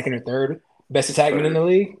him the second or third best attackman in the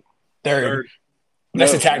league? Third.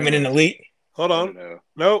 Best attackman in the league. Hold on.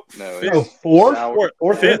 No.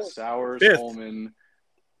 Fourth. Fifth. Sowers, Fifth. Holman.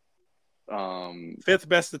 5th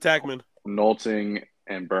best attackman. Nolting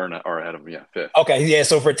and Berna are ahead of him. Yeah, 5th. Okay, yeah.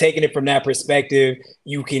 So if we're taking it from that perspective,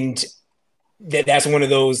 you can. That's one of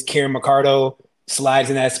those. Kieran McCardle slides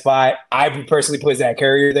in that spot. I would personally put Zach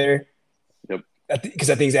Currier there. Yep. Because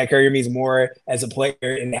I think Zach Currier means more as a player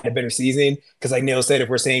and had a better season. Because like Neil said, if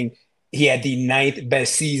we're saying he had the 9th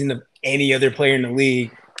best season of any other player in the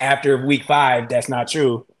league after week 5, that's not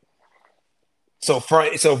true. So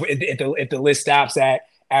if the list stops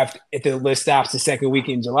the second week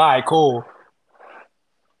in July, cool.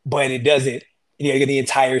 But it doesn't. The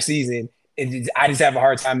entire season. I just have a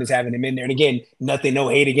hard time just having him in there. And again, no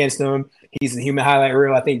hate against him. He's a human highlight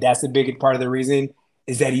reel. I think that's the biggest part of the reason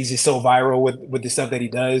is that he's just so viral with the stuff that he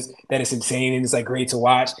does that it's insane and it's great to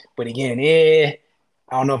watch. But again, I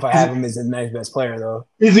don't know if I have him as the next best player though.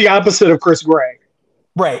 He's the opposite of Chris Gray.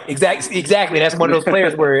 Right. Exactly. That's one of those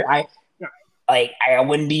players where I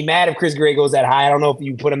wouldn't be mad if Chris Gray goes that high. I don't know if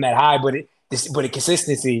you put him that high, but a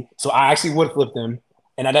consistency. So I actually would flip him.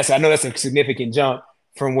 And I know that's a significant jump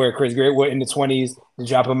from where Chris Gray was in the 20s to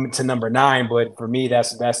drop him to number 9. But for me,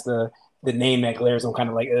 that's the name that glares. I'm kind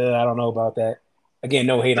of I don't know about that. Again,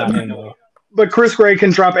 no hate on him though. But Chris Gray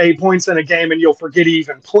can drop 8 points in a game and you'll forget he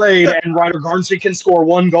even played. And Ryder Garnsey can score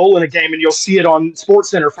 1 goal in a game and you'll see it on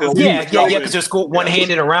SportsCenter for a week. Yeah, because just go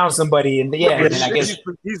one-handed around somebody and and I guess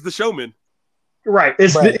he's the showman. Right.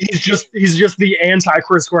 He's just the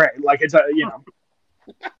anti-Chris Gray. It's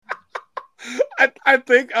I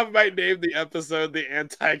think I might name the episode the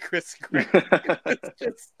anti-Chris Gray. Because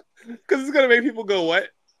it's gonna make people go, what?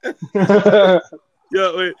 Yeah,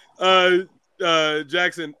 wait.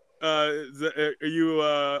 Jackson, are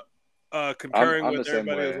you concurring I'm with the same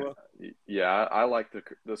everybody way. as well? Yeah, I like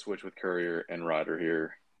the switch with Courier and Ryder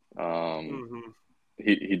here.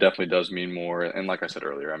 He definitely does mean more. And like I said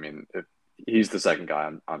earlier, I mean, if he's the second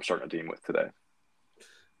guy I'm starting a team with today.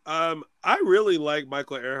 I really like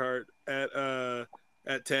Michael Earhart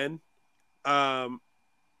at 10. And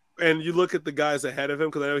you look at the guys ahead of him,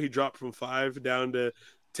 because I know he dropped from 5 down to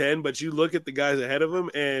 10, but you look at the guys ahead of him,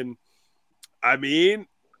 and I mean,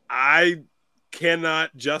 I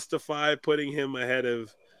cannot justify putting him ahead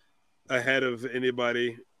of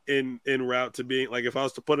anybody in route to being if I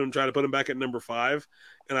was to try to put him back at number 5,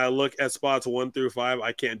 and I look at spots 1 through 5,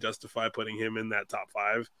 I can't justify putting him in that top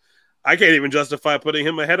 5. I can't even justify putting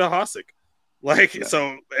him ahead of Hosek.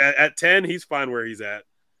 So at 10, he's fine where he's at.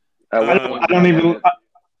 At what point I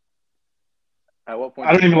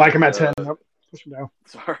don't even like him at 10. Nope. No.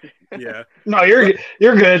 Sorry. Yeah. No, you're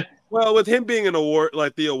good. Well, with him being an award,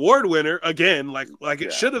 the award winner again,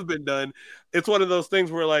 it should have been done. It's one of those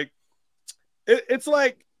things where it's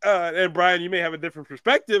and Brian, you may have a different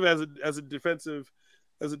perspective as a defensive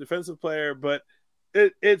player, but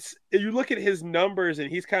it's you look at his numbers and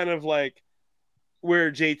he's kind of where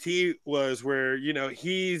JT was, where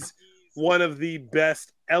he's one of the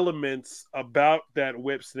best elements about that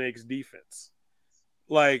Whip Snakes defense.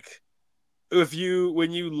 When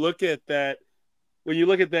you look at that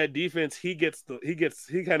defense, he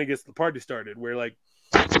kind of gets the party started. Where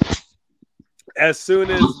as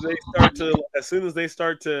soon as they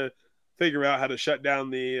start to figure out how to shut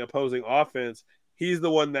down the opposing offense, he's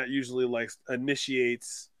the one that usually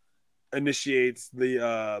initiates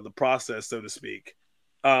the process, so to speak.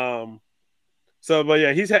 But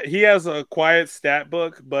yeah, he has a quiet stat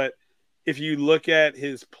book, but if you look at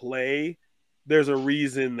his play, there's a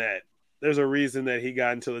reason that he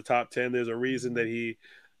got into the top 10. There's a reason that he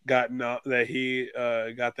got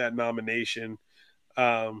that nomination.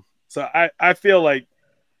 So I feel like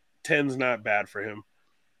 10's not bad for him.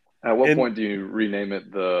 At what point do you rename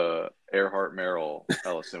it the Earhart Merrill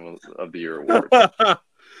LSM of the Year award.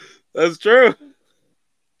 That's true.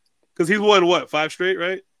 Because he's won what, 5 straight,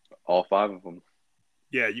 right? All 5 of them.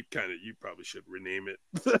 Yeah, you probably should rename it.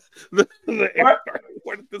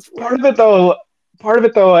 Part of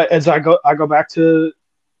it though, as I go back to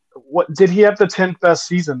what did he have the 10th best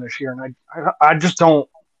season this year, and I just don't.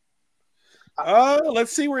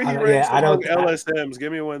 Let's see where he ranks among LSMs.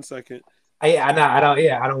 Give me 1 second. I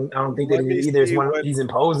don't think that either. He's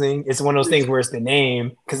imposing. It's one of those things where it's the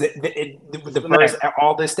name, because the first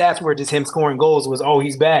all the stats were just him scoring goals was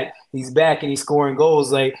he's back, and he's scoring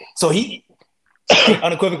goals, like, so he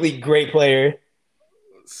unequivocally great player.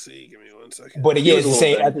 Let's see. Give me 1 second. But again, to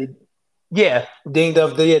say dinged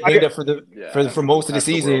up for most of the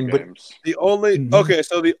season. But the only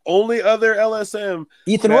so the only other LSM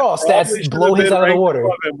Ethan Raw stats blow his out of the water.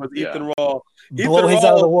 Was Ethan Raw. Blow his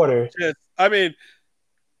out of the water. I mean,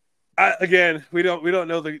 again, we don't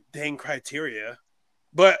know the dang criteria,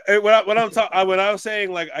 but when I was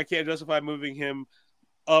saying, like, I can't justify moving him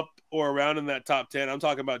up or around in that top 10, I'm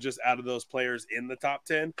talking about just out of those players in the top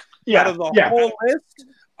 10. Out of the whole list,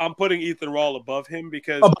 I'm putting Ethan Raw above him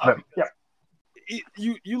because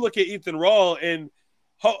you look at Ethan Raw and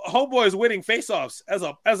homeboy is winning faceoffs as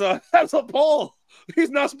a Pole. He's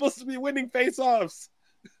not supposed to be winning faceoffs.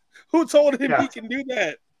 Who told him he can do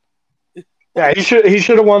that? Yeah, he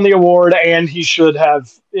should have won the award, and he should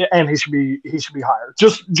be higher.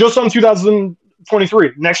 Just on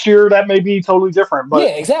 2023. Next year that may be totally different. But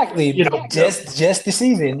exactly. Just the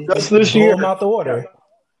season. Just this year. Blow him out the water.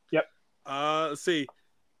 Yep. Let's see.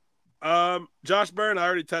 Josh Byrne, I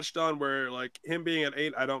already touched on where, like, him being at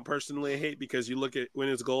 8, I don't personally hate, because you look at when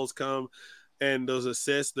his goals come and those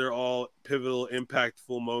assists, they're all pivotal,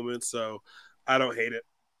 impactful moments. So I don't hate it.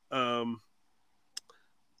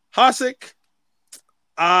 Hasek,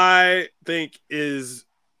 I think, is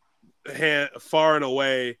far and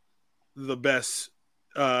away the best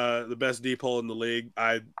deep hole in the league.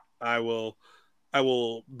 I will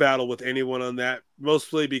battle with anyone on that,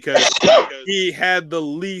 mostly because he had the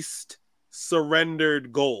least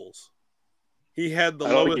surrendered goals. He had the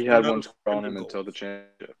lowest. He had one score on him until the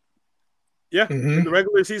championship. Yeah, in the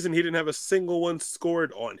regular season, he didn't have a single one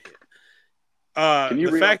scored on him. Can you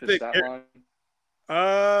read off his stat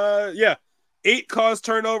line? 8 caused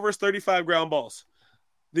turnovers, 35 ground balls.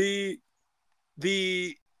 By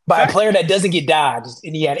a player that doesn't get dodged,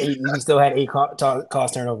 and he had 8, and he still had 8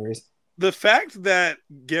 caused turnovers. The fact that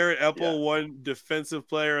Garrett Epple won Defensive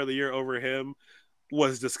Player of the Year over him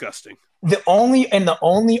was disgusting. The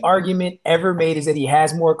only argument ever made is that he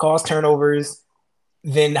has more caused turnovers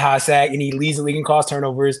than Hasek, and he leads the league in caused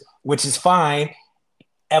turnovers, which is fine.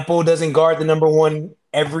 Epple doesn't guard the number 1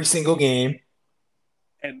 every single game.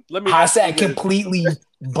 And let me Hasek completely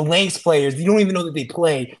blanks players. You don't even know that they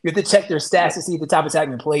play. You have to check their stats to see if the top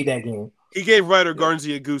attackman played that game. He gave Ryder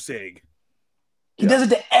Garnsey a goose egg. He does it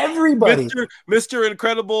to everybody. Mr.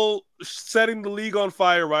 Incredible, setting the league on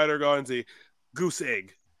fire, Ryder Garnsey, goose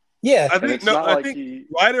egg. Yeah. I think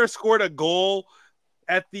Ryder scored a goal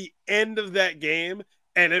at the end of that game,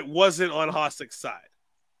 and it wasn't on Hasek's side.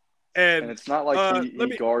 And it's not like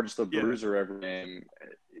he guards the bruiser every game.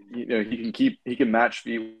 You know, he can match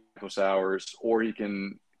feet with Michael Sowers, or he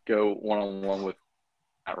can go one-on-one with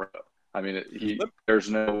Matt Rowe. I mean, there's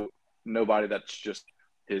nobody that's just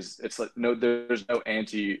his. It's like there's no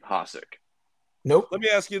anti-Hasek. Nope. Let me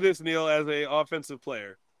ask you this, Neil, as a offensive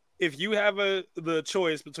player: if you have the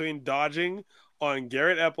choice between dodging on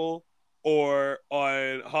Garrett Epple or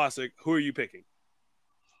on Hasek, who are you picking?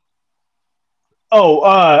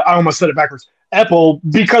 I almost said it backwards. Epple,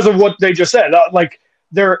 because of what they just said.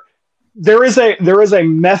 There is a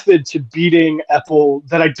method to beating Epple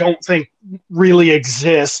that I don't think really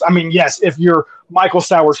exists. I mean, yes, if you're Michael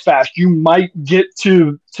Sowers fast, you might get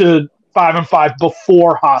to 5-5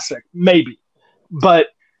 before Hasek, maybe. But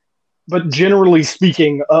generally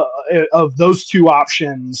speaking, of those two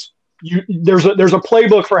options, there's a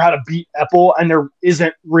playbook for how to beat Epple, and there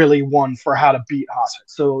isn't really one for how to beat Hasek.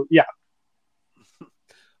 So yeah.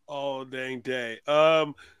 Oh, dang day.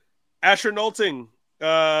 Asher Nolting,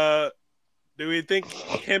 do we think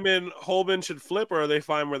him and Holman should flip, or are they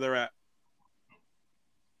fine where they're at?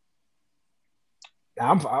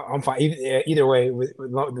 I'm fine. Either way,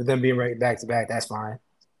 with them being right back to back, that's fine.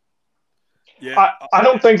 Yeah, I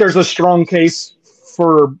don't think there's a strong case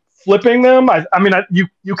for flipping them. I mean,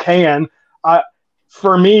 you can.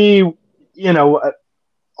 For me,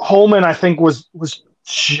 Holman, I think was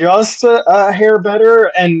just a hair better,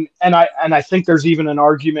 and I think there's even an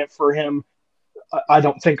argument for him. I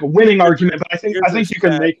don't think a winning argument, but I think you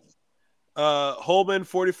can make. Holman,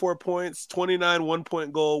 44 points, 29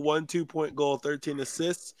 1-point goal, 1 2-point goal, 13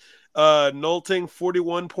 assists. Nolting,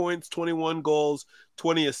 41 points, 21 goals,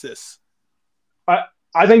 20 assists.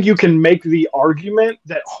 I think you can make the argument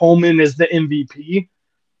that Holman is the MVP.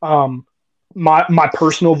 My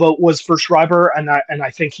personal vote was for Schreiber, and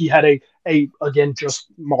I think he had a again just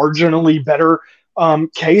marginally better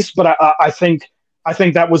case, but I think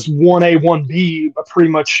that was 1A 1B pretty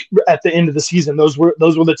much at the end of the season. Those were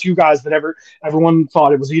the two guys that everyone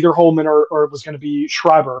thought it was either Holman or it was going to be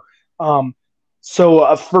Schreiber.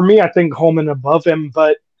 So for me, I think Holman above him,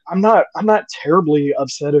 but I'm not terribly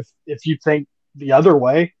upset if you think the other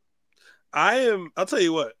way. I'll tell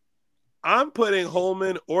you what. I'm putting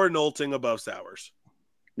Holman or Nolting above Sowers.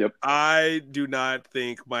 Yep. I do not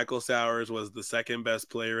think Michael Sowers was the second best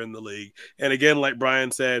player in the league. And again, like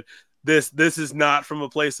Brian said, this is not from a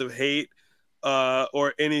place of hate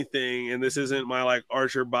or anything. And this isn't my like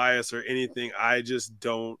Archer bias or anything. I just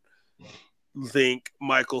don't think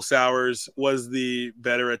Michael Sowers was the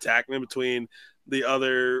better attackman between the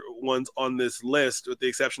other ones on this list, with the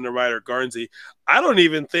exception of Ryder Garnsey. I don't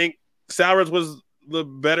even think Sowers was the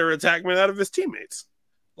better attackman out of his teammates.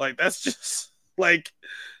 Like, that's just like,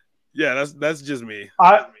 yeah, that's just me.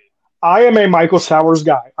 I am a Michael Sowers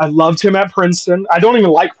guy. I loved him at Princeton. I don't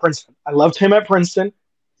even like Princeton. I loved him at Princeton.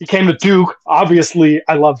 He came to Duke. Obviously,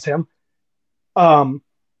 I loved him.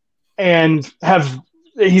 And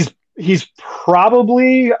he's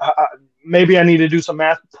probably maybe I need to do some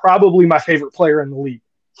math. Probably my favorite player in the league.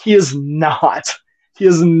 He is not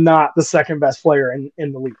the second best player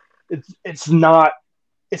in the league. It's not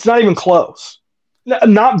even close.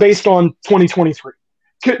 Not based on 2023.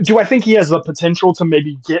 Do I think he has the potential to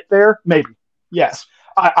maybe get there? Maybe. Yes.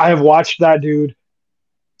 I have watched that dude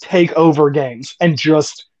take over games and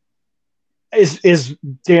just is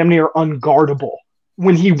damn near unguardable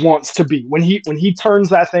when he wants to be. When he turns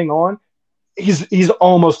that thing on, he's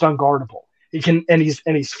almost unguardable.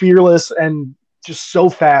 He's fearless and just so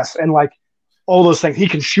fast and like all those things. He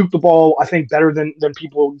can shoot the ball, I think, better than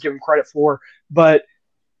people give him credit for, but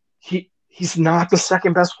he's not the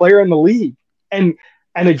second best player in the league. And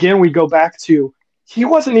again, we go back to he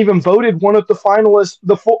wasn't even voted one of the finalists,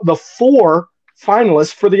 the four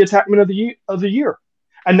finalists for the attackman of the year.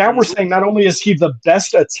 And now we're saying not only is he the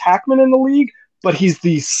best attackman in the league, but he's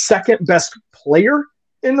the second best player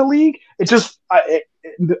in the league.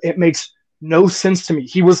 It makes no sense to me.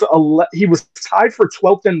 He was tied for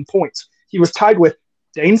 12th in points. He was tied with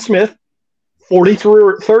Dane Smith,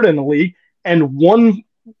 43rd in the league, and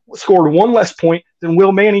scored one less point than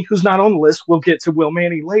Will Manny, who's not on the list. We'll get to Will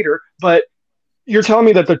Manny later. But you're telling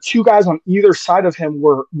me that the two guys on either side of him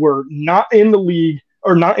were not in the league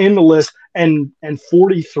or not in the list and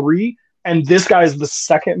 43, and this guy is the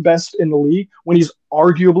second best in the league when he's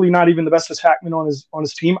arguably not even the best attackman on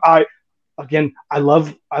his team. I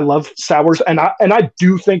love Sowers, and I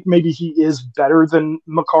do think maybe he is better than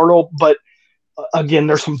McCardle, but again,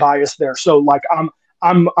 there's some bias there. So like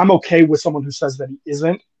I'm okay with someone who says that he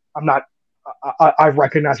isn't. I'm not. I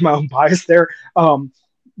recognize my own bias there,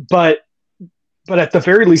 but at the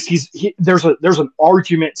very least, there's an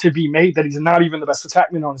argument to be made that he's not even the best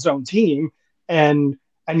attackman on his own team, and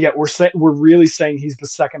yet we're really saying he's the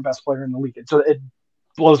second best player in the league. So it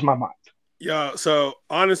blows my mind. Yeah. So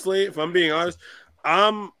honestly, if I'm being honest,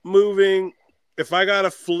 I'm moving. If I gotta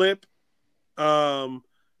flip, a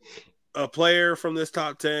player from this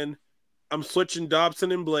top 10, I'm switching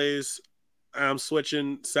Dobson and Blaze. I'm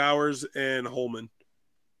switching Sowers and Holman.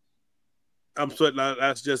 I'm splitting.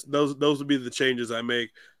 That's just those would be the changes I make.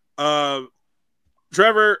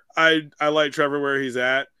 Trevor, I like Trevor where he's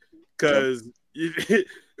at because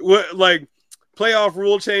like playoff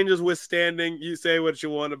rule changes withstanding. You say what you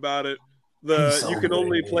want about it. You can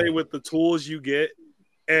only play with the tools you get,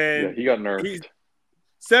 and he got nerfed. He's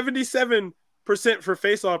 77% for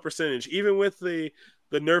faceoff percentage, even with the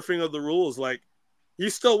nerfing of the rules. Like,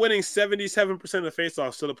 he's still winning 77% of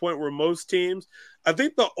faceoffs to the point where most teams, I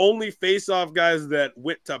think the only faceoff guys that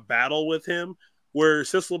went to battle with him were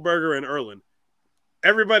Sisselberger and Erlin.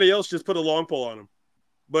 Everybody else just put a long pole on him.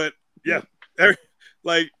 But yeah, those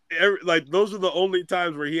are the only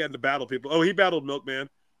times where he had to battle people. Oh, he battled Milkman.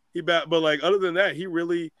 But like other than that, he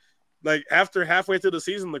really after halfway through the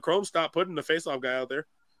season, the Chrome stopped putting the faceoff guy out there.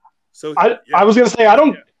 So I was gonna say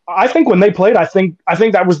I think when they played, I think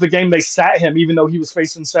that was the game they sat him, even though he was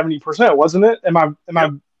facing 70%, wasn't it? Am I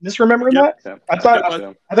misremembering that? Yeah.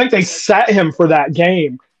 I think they sat him for that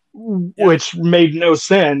game, which made no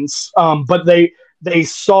sense. But they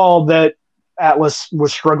saw that Atlas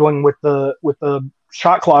was struggling with the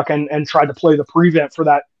shot clock and tried to play the prevent for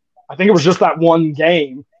that. I think it was just that one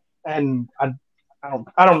game, and I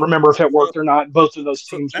don't remember if it worked or not. Both of those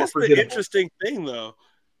So teams were that's the forgettable. interesting thing, though.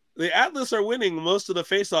 The Atlas are winning most of the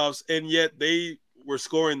faceoffs, and yet they were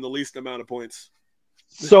scoring the least amount of points.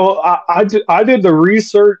 So I did the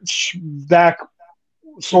research back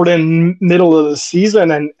sort of in middle of the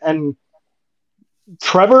season, and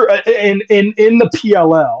Trevor in the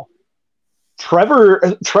PLL.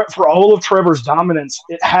 For all of Trevor's dominance,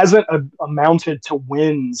 it hasn't amounted to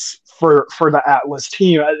wins for the Atlas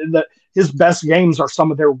team. His best games are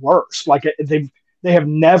some of their worst. Like they have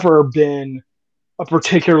never been a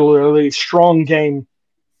particularly strong game.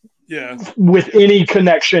 Yeah, with any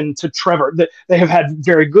connection to Trevor. They have had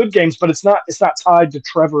very good games, but it's not tied to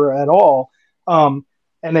Trevor at all. And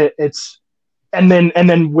it's and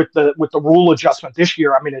then with the rule adjustment this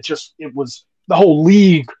year, I mean, it was the whole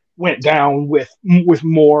league went down with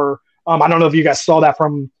more. I don't know if you guys saw that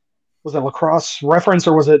from, was it Lacrosse Reference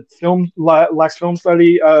or was it Lex Film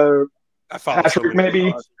Study? I follow Patrick,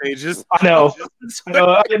 maybe pages. I know.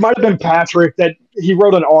 It might have been Patrick that he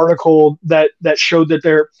wrote an article that showed that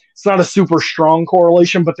it's not a super strong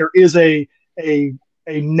correlation, but there is a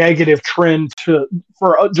negative trend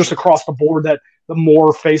for just across the board that the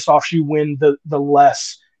more face-offs you win, the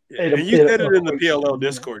less. Yeah, and you said it in the PLL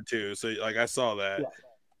Discord too, so like I saw that.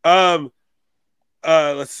 Yeah.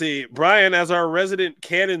 Let's see, Brian, as our resident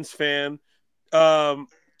Cannons fan,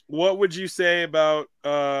 what would you say about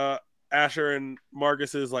Asher and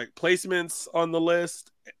Marcus's like placements on the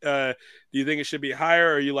list? Do you think it should be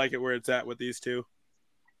higher, or you like it where it's at with these two?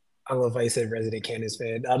 I love how you said resident Candace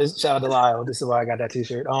fan. I'll just shout out to Lyle. This is why I got that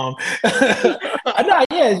t-shirt.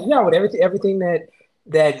 With everything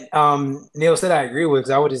that Neil said, I agree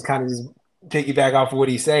with. I would just kind of just piggyback off of what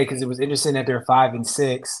he said, because it was interesting that they're 5 and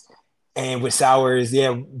 6, and with Sowers,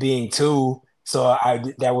 being 2. So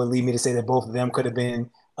that would lead me to say that both of them could have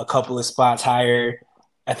been a couple of spots higher.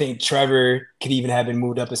 I think Trevor could even have been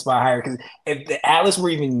moved up a spot higher, because if the Atlas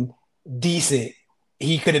were even decent,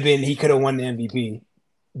 he could have won the MVP.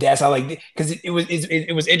 That's how, like, because it was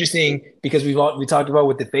interesting because we talked about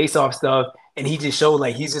with the face-off stuff, and he just showed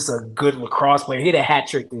like he's just a good lacrosse player. He had a hat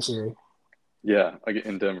trick this year. Yeah,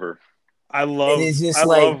 in Denver. I love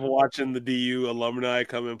watching the DU alumni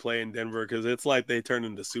come and play in Denver, because it's like they turn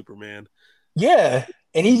into Superman. Yeah,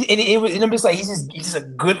 and I'm just like he's just a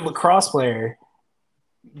good lacrosse player.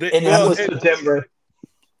 Denver.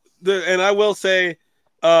 And I will say,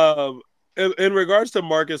 in regards to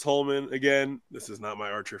Marcus Holman, again, this is not my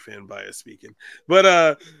Archer fan bias speaking, but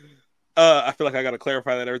I feel like I got to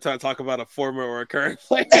clarify that every time I talk about a former or a current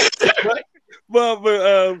player. but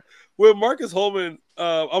with Marcus Holman,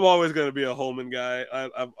 I'm always going to be a Holman guy.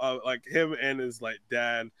 I like him and his like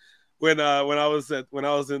dad. When I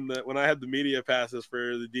had the media passes for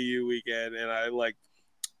the DU weekend, and I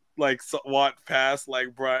walked past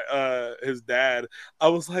his dad, I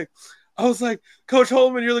was like, Coach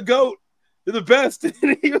Holman, you're the GOAT. You're the best.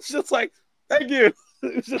 And he was just like, thank you.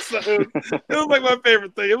 It was like my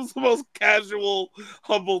favorite thing. It was the most casual,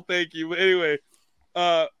 humble thank you. But anyway,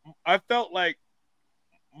 I felt like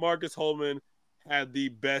Marcus Holman had the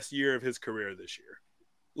best year of his career this year.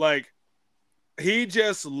 Like, he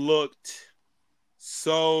just looked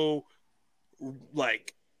so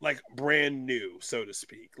like brand new, so to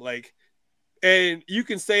speak. Like, and you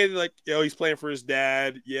can say that, like, he's playing for his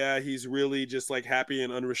dad. Yeah, he's really just like happy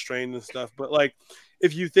and unrestrained and stuff. But like,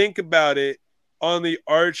 if you think about it, on the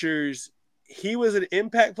Archers, he was an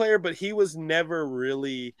impact player, but he was never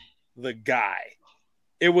really the guy.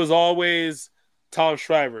 It was always Tom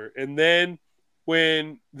Shriver. And then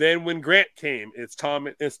when Grant came, it's Tom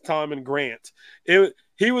and Grant.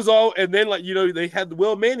 He was all, and then they had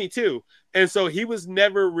Will Manny too. And so he was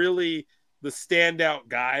never really the standout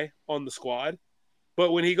guy on the squad.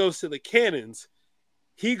 But when he goes to the Cannons,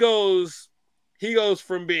 he goes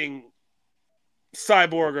from being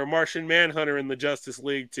Cyborg or Martian Manhunter in the Justice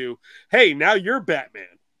League to, hey, now you're Batman.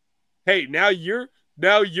 Hey, now you're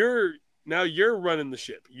running the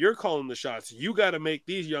ship. You're calling the shots. You got to make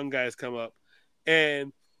these young guys come up.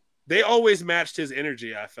 And they always matched his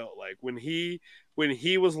energy, I felt like. When he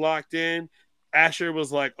was locked in, Asher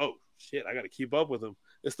was like, oh, shit, I got to keep up with him.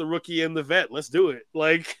 It's the rookie and the vet. Let's do it.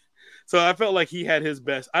 Like, so I felt like he had his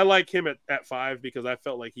best. I like him at 5 because I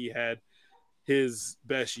felt like he had his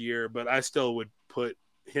best year, but I still would put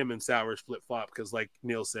him and Sowers flip-flop because, like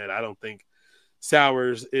Neil said, I don't think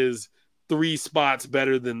Sowers is 3 spots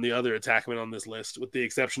better than the other attackmen on this list, with the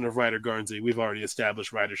exception of Ryder Garnsey. We've already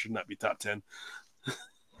established Ryder should not be top 10.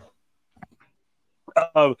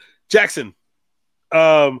 Jackson,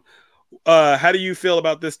 how do you feel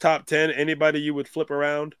about this top 10? Anybody you would flip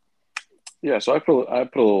around? Yeah, so I put a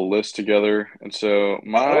little list together, and so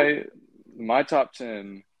Uh-oh. my top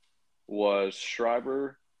 10 was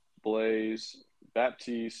Schreiber, Blaze,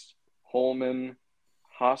 Baptiste, Holman,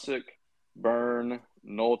 Hasek, Byrne,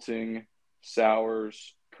 Nolting,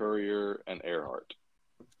 Sowers, Courier, and Earhart.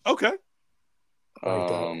 Okay. I like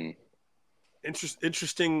that.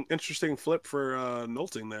 Interesting flip for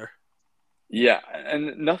Nolting there. Yeah,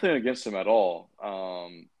 and nothing against him at all.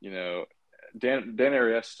 Dan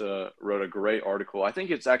Ariesta wrote a great article. I think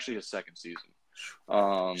it's actually his second season.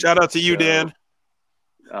 Shout out to you, Dan.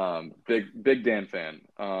 Big Dan fan.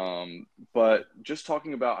 But just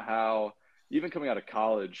talking about how even coming out of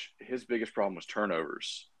college, his biggest problem was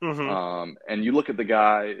turnovers. Mm-hmm. And you look at the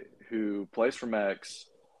guy who plays for Mex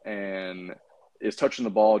and is touching the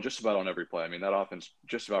ball just about on every play. I mean, that offense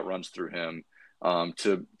just about runs through him.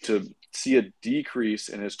 To see a decrease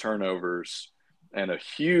in his turnovers and a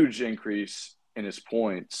huge increase in his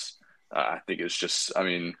points, I think it's just, I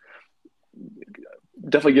mean,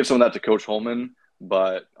 definitely give some of that to Coach Holman.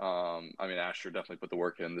 But, Asher definitely put the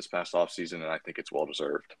work in this past offseason, and I think it's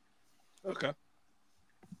well-deserved. Okay.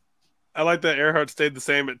 I like that Earhart stayed the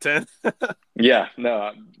same at 10. Yeah,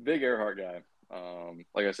 no, big Earhart guy.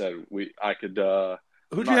 Like I said, I could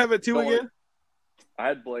Who'd you have at 2 again? I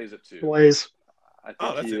had Blaze at 2. Blaze. I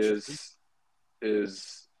think he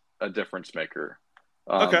is a difference maker.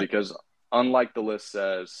 Okay. Because unlike the list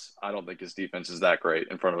says, I don't think his defense is that great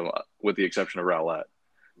in front of him, with the exception of Rowlett.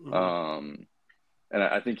 Mm-hmm. And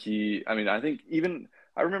I think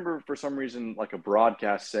I remember for some reason, like a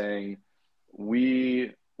broadcast saying,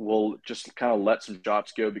 we will just kind of let some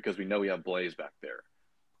shots go because we know we have Blaze back there.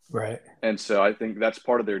 Right. And so I think that's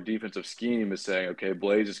part of their defensive scheme is saying, okay,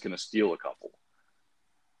 Blaze is going to steal a couple.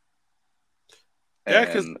 Yeah,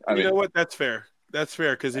 because you know what? That's fair. That's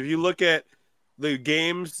fair. Because if you look at the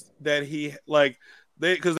games that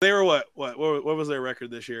because they were what was their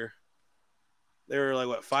record this year? They were like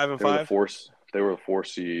what 5-5. They were a 4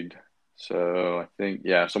 seed. So I think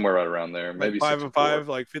somewhere right around there, maybe 5-5,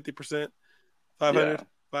 like 50%,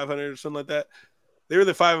 500 or something like that. They were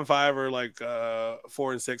the 5-5 or like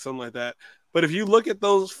 4-6, something like that. But if you look at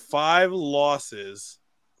those 5 losses,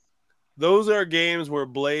 those are games where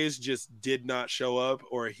Blaze just did not show up,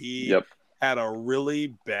 or he had a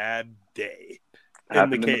really bad day.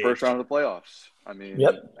 Happened in the first round of the playoffs. I mean,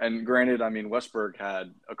 and granted, Westberg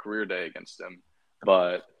had a career day against him,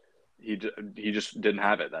 but he just didn't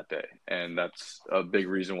have it that day, and that's a big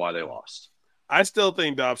reason why they lost. I still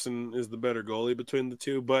think Dobson is the better goalie between the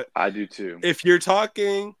two, but I do too. If you're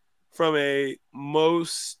talking from a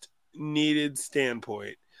most needed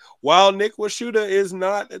standpoint, while Nick Washuta is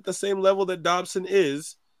not at the same level that Dobson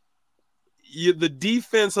is, the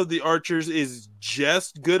defense of the Archers is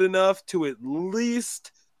just good enough to at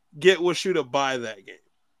least get Washuta by that game.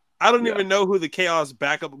 I don't even know who the Chaos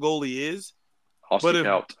backup goalie is. Austin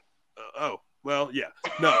Kaut.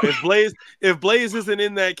 No, if Blaze isn't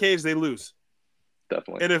in that cage, they lose.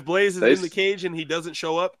 Definitely. And if Blaze is in the cage and he doesn't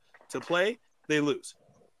show up to play, they lose.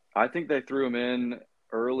 I think they threw him in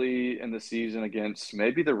early in the season against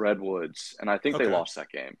maybe the Redwoods, and I think they lost that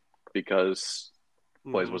game because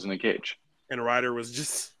Blaze wasn't in cage. And Ryder was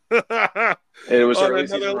just it was early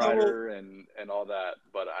season Ryder and all that,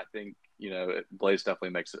 but I think Blaze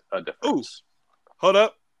definitely makes a difference. Ooh. Hold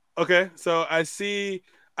up. Okay, so I see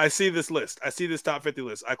this list. I see this top 50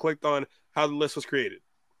 list. I clicked on how the list was created.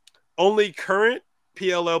 Only current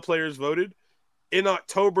PLL players voted. In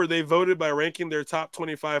October, they voted by ranking their top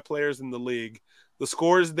 25 players in the league. The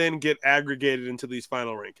scores then get aggregated into these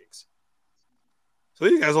final rankings. So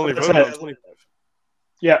these guys only voted on 25.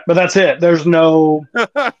 Yeah, but that's it. There's no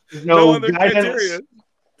no other criteria.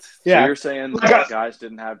 Yeah. So you're saying that guys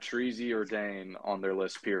didn't have Treasy or Dane on their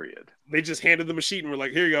list, period. They just handed them a sheet and were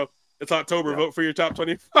like, here you go. It's October. Vote for your top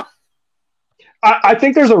 25. I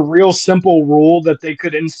think there's a real simple rule that they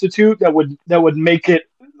could institute that would make it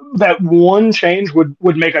that one change would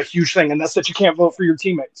make a huge thing, and that's that you can't vote for your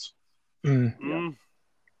teammates. Mm-hmm.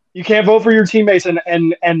 You can't vote for your teammates, and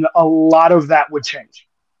a lot of that would change.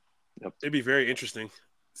 It'd be very interesting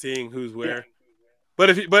seeing who's where.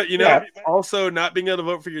 Yeah. But also not being able to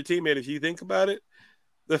vote for your teammate, if you think about it,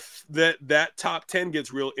 that top 10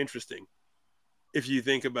 gets real interesting. If you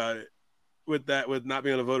think about it, with not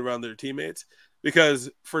being able to vote around their teammates, because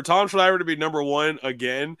for Tom Schreiber to be number 1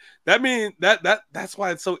 again, that means that's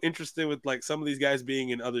why it's so interesting with like some of these guys being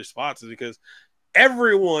in other spots, is because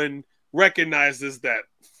everyone recognizes that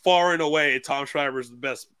far and away Tom Schreiber is the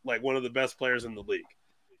best, like one of the best players in the league.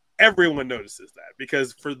 Everyone notices that,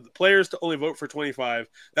 because for the players to only vote for 25,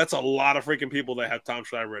 that's a lot of freaking people that have Tom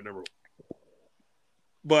Schreiber at number 1.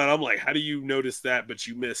 But I'm like, how do you notice that, but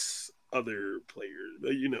you miss other players.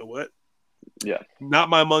 But you know what? Yeah. Not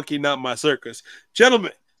my monkey, not my circus.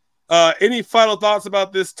 Gentlemen, any final thoughts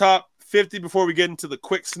about this top 50 before we get into the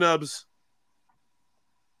quick snubs?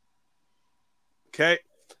 Okay.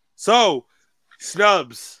 So,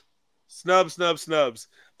 snubs. Snubs.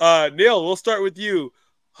 Neil, we'll start with you.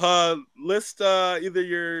 List either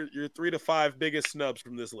your 3 to 5 biggest snubs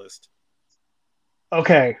from this list.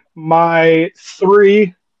 Okay, my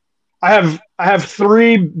three. I have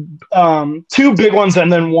three, two big ones, and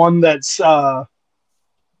then one that's well,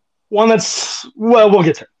 we'll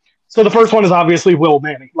get to. So the first one is obviously Will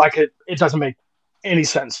Manning. Like it doesn't make any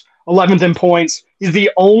sense. 11th in points. He was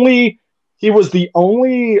the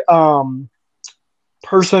only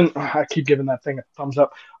person. I keep giving that thing a thumbs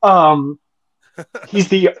up. He's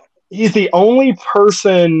the only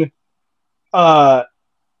person.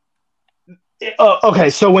 Okay,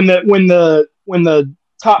 so when the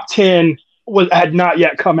top 10 had not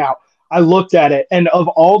yet come out, I looked at it, and of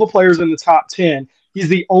all the players in the top 10, he's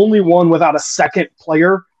the only one without a second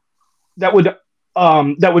player that would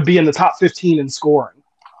be in the top 15 in scoring.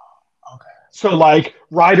 Okay. So like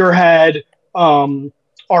Ryder had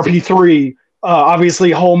RP3,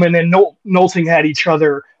 obviously Holman and Nolting had each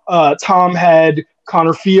other. Tom had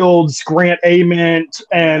Connor Fields, Grant Ament,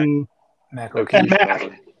 and Mac.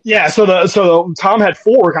 Yeah, so Tom had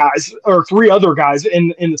three other guys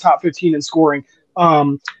in the top 15 in scoring.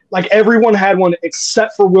 Like everyone had one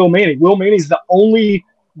except for Will Manning. Will Manning's the only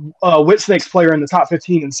Whitsnakes player in the top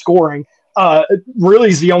 15 in scoring. Really,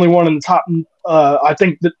 he's the only one in the top. I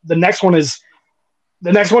think the next one is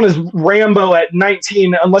Rambo at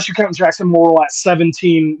 19, unless you count Jackson Morrill at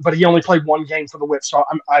 17. But he only played one game for the Whip, so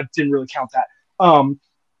I didn't really count that.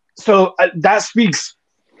 So that speaks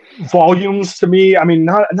volumes to me. I mean,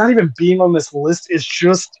 not even being on this list is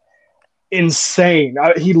just insane.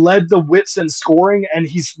 He led the Wits in scoring, and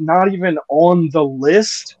he's not even on the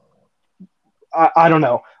list. I don't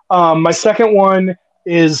know. My second one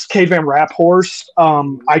is Cade Van Raphorst.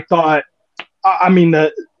 I thought,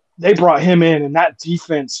 they brought him in, and that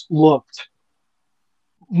defense looked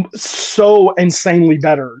so insanely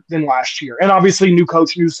better than last year. And obviously, new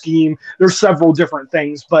coach, new scheme. There's several different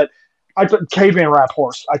things, but I thought Cade Van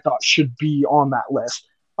Raphorst, I thought, should be on that list.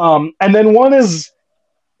 And then one is,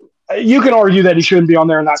 you can argue that he shouldn't be on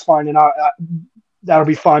there, and that's fine, and that'll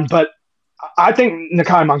be fine. But I think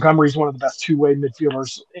Nakai Montgomery is one of the best two-way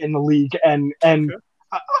midfielders in the league, and okay.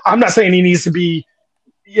 I'm not saying he needs to be,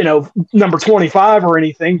 number 25 or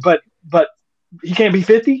anything, but he can't be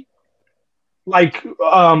 50. Like,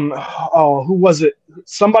 who was it?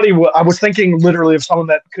 Somebody. I was thinking literally of someone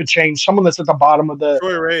that could change. Someone that's at the bottom of the.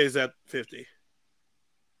 Troy Ray is at 50.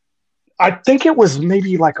 I think it was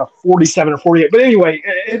maybe like a 47 or 48. But anyway,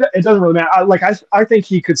 it doesn't really matter. I think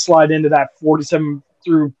he could slide into that 47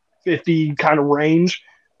 through 50 kind of range,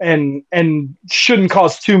 and shouldn't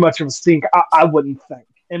cause too much of a stink. I wouldn't think,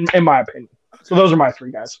 in my opinion. So those are my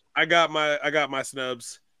three guys. I got my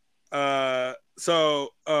snubs. So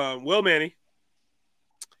Will Manning,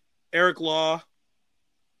 Eric Law,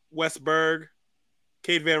 Wes Berg,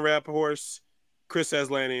 Cade Van Raphorst, Chris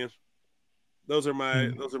Aslanian. Those are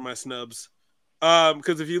my snubs.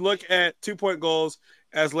 Because if you look at 2-point goals,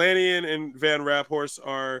 Aslanian and Van Raphorst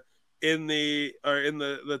are in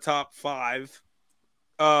the top 5.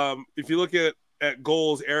 If you look at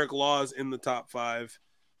goals, Eric Law is in the top 5.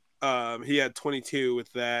 He had 22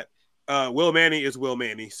 with that. Will Manning is Will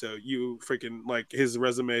Manning, so you freaking his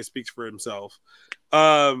resume speaks for himself.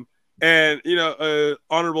 And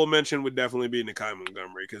honorable mention would definitely be Nakai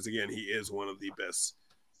Montgomery, because again, he is one of the best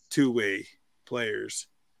two-way players.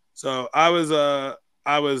 So I was a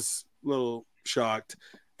little shocked.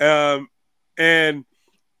 I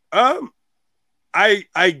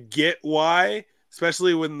get why,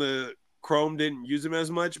 especially when the Chrome didn't use him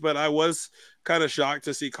as much, but I was kind of shocked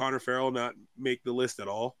to see Connor Farrell not make the list at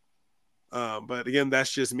all. But again,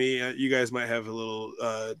 that's just me. You guys might have a little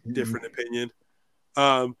different opinion.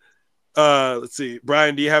 Let's see.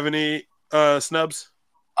 Brian, do you have any snubs?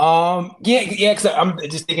 Yeah, because I'm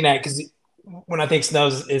just thinking that, because when I think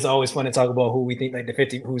snubs, it's always fun to talk about who we think like the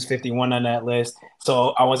 50, who's 51 on that list. So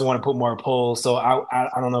I wasn't want to put more polls. So I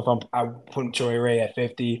don't know if I put Troy Ray at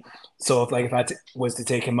 50. So if I was to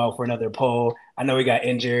take him out for another poll, I know he got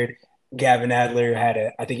injured. Gavin Adler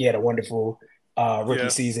I think he had a wonderful rookie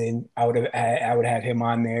season. I would have him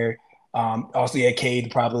on there. Also, he had Cade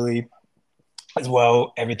probably as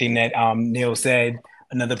well. Everything that Neil said.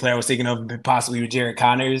 Another player I was thinking of possibly with Jared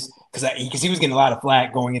Connors, because he was getting a lot of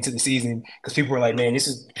flack going into the season, because people were like, man,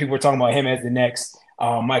 people were talking about him as the next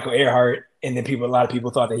Michael Earhart, And then a lot of people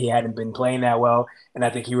thought that he hadn't been playing that well, and I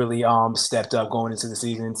think he really stepped up going into the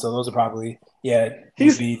season. So those are probably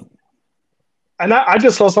And I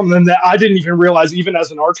just saw something that I didn't even realize, even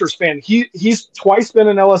as an Archers fan. He's twice been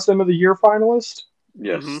an LSM of the Year finalist.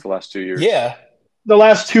 Yes, the last 2 years. Yeah, the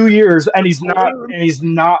last 2 years, and he's not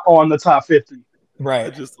on the top 50. Right. I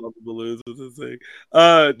just love the balloons with this thing.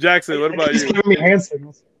 Jackson, what about He's you? giving me hand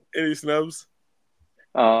signals. Any snubs?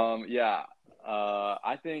 I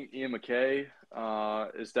think Ian McKay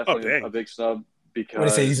is definitely a big snub because what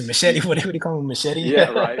do you say? He's a machete. What do you call him? Machete?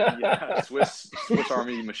 Yeah, right. Yeah, Swiss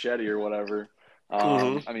Army machete or whatever.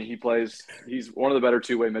 I mean, he's one of the better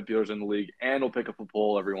two-way midfielders in the league, and will pick up a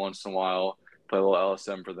pole every once in a while, play a little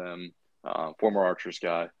LSM for them. Former Archers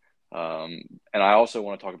guy. And I also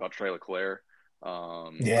want to talk about Trey LeClaire.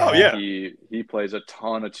 He plays a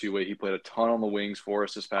ton of two-way. He played a ton on the wings for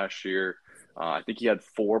us this past year. I think he had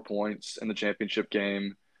 4 points in the championship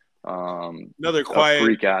game. Another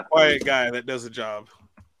quiet guy that does a job.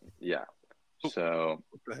 Yeah. So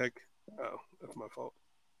what the heck? Oh, that's my fault.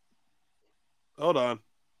 Hold on.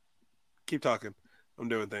 Keep talking. I'm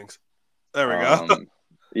doing things. There we go.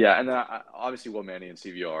 Yeah, and then obviously Will Manny and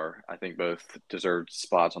CVR, I think both deserved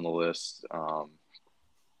spots on the list.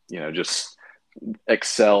 Just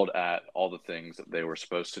excelled at all the things that they were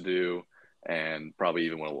supposed to do, and probably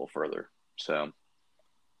even went a little further. So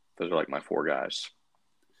those are like my 4 guys.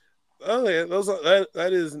 Oh yeah,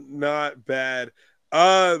 that is not bad.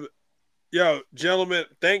 Gentlemen,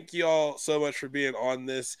 thank you all so much for being on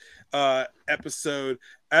this episode.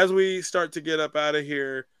 As we start to get up out of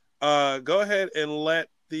here, go ahead and let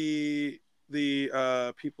the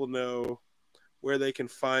people know where they can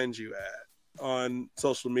find you at on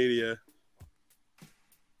social media.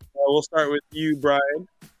 We'll start with you, Brian.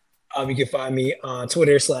 You can find me on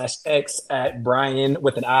Twitter /X at Brian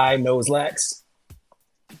with an I, nose lax.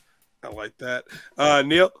 I like that.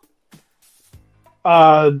 Neil?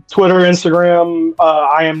 Twitter, Instagram,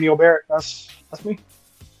 I am Neil Barrett. That's me.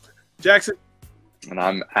 Jackson? And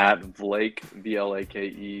I'm at Blake, Blake,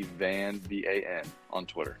 Van, Van on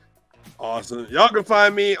Twitter. Awesome. Y'all can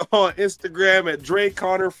find me on Instagram at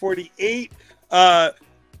DreConnor48.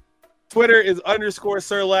 Twitter is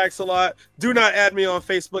 _Sir Lax-a-lot. Do not add me on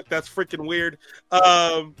Facebook. That's freaking weird.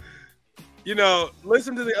 Listen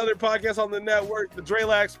to the other podcasts on the network, the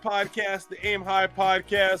Drelax podcast, the Aim High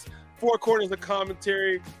podcast, Four Corners of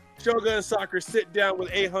Commentary, Shogun Soccer Sit Down with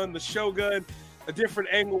Ahun the Shogun, A Different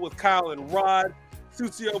Angle with Kyle and Rod,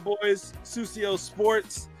 Sucio Boys, Sucio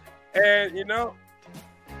Sports, and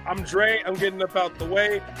I'm Dre. I'm getting up out the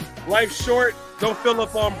way. Life's short. Don't fill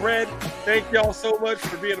up on bread. Thank y'all so much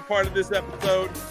for being a part of this episode.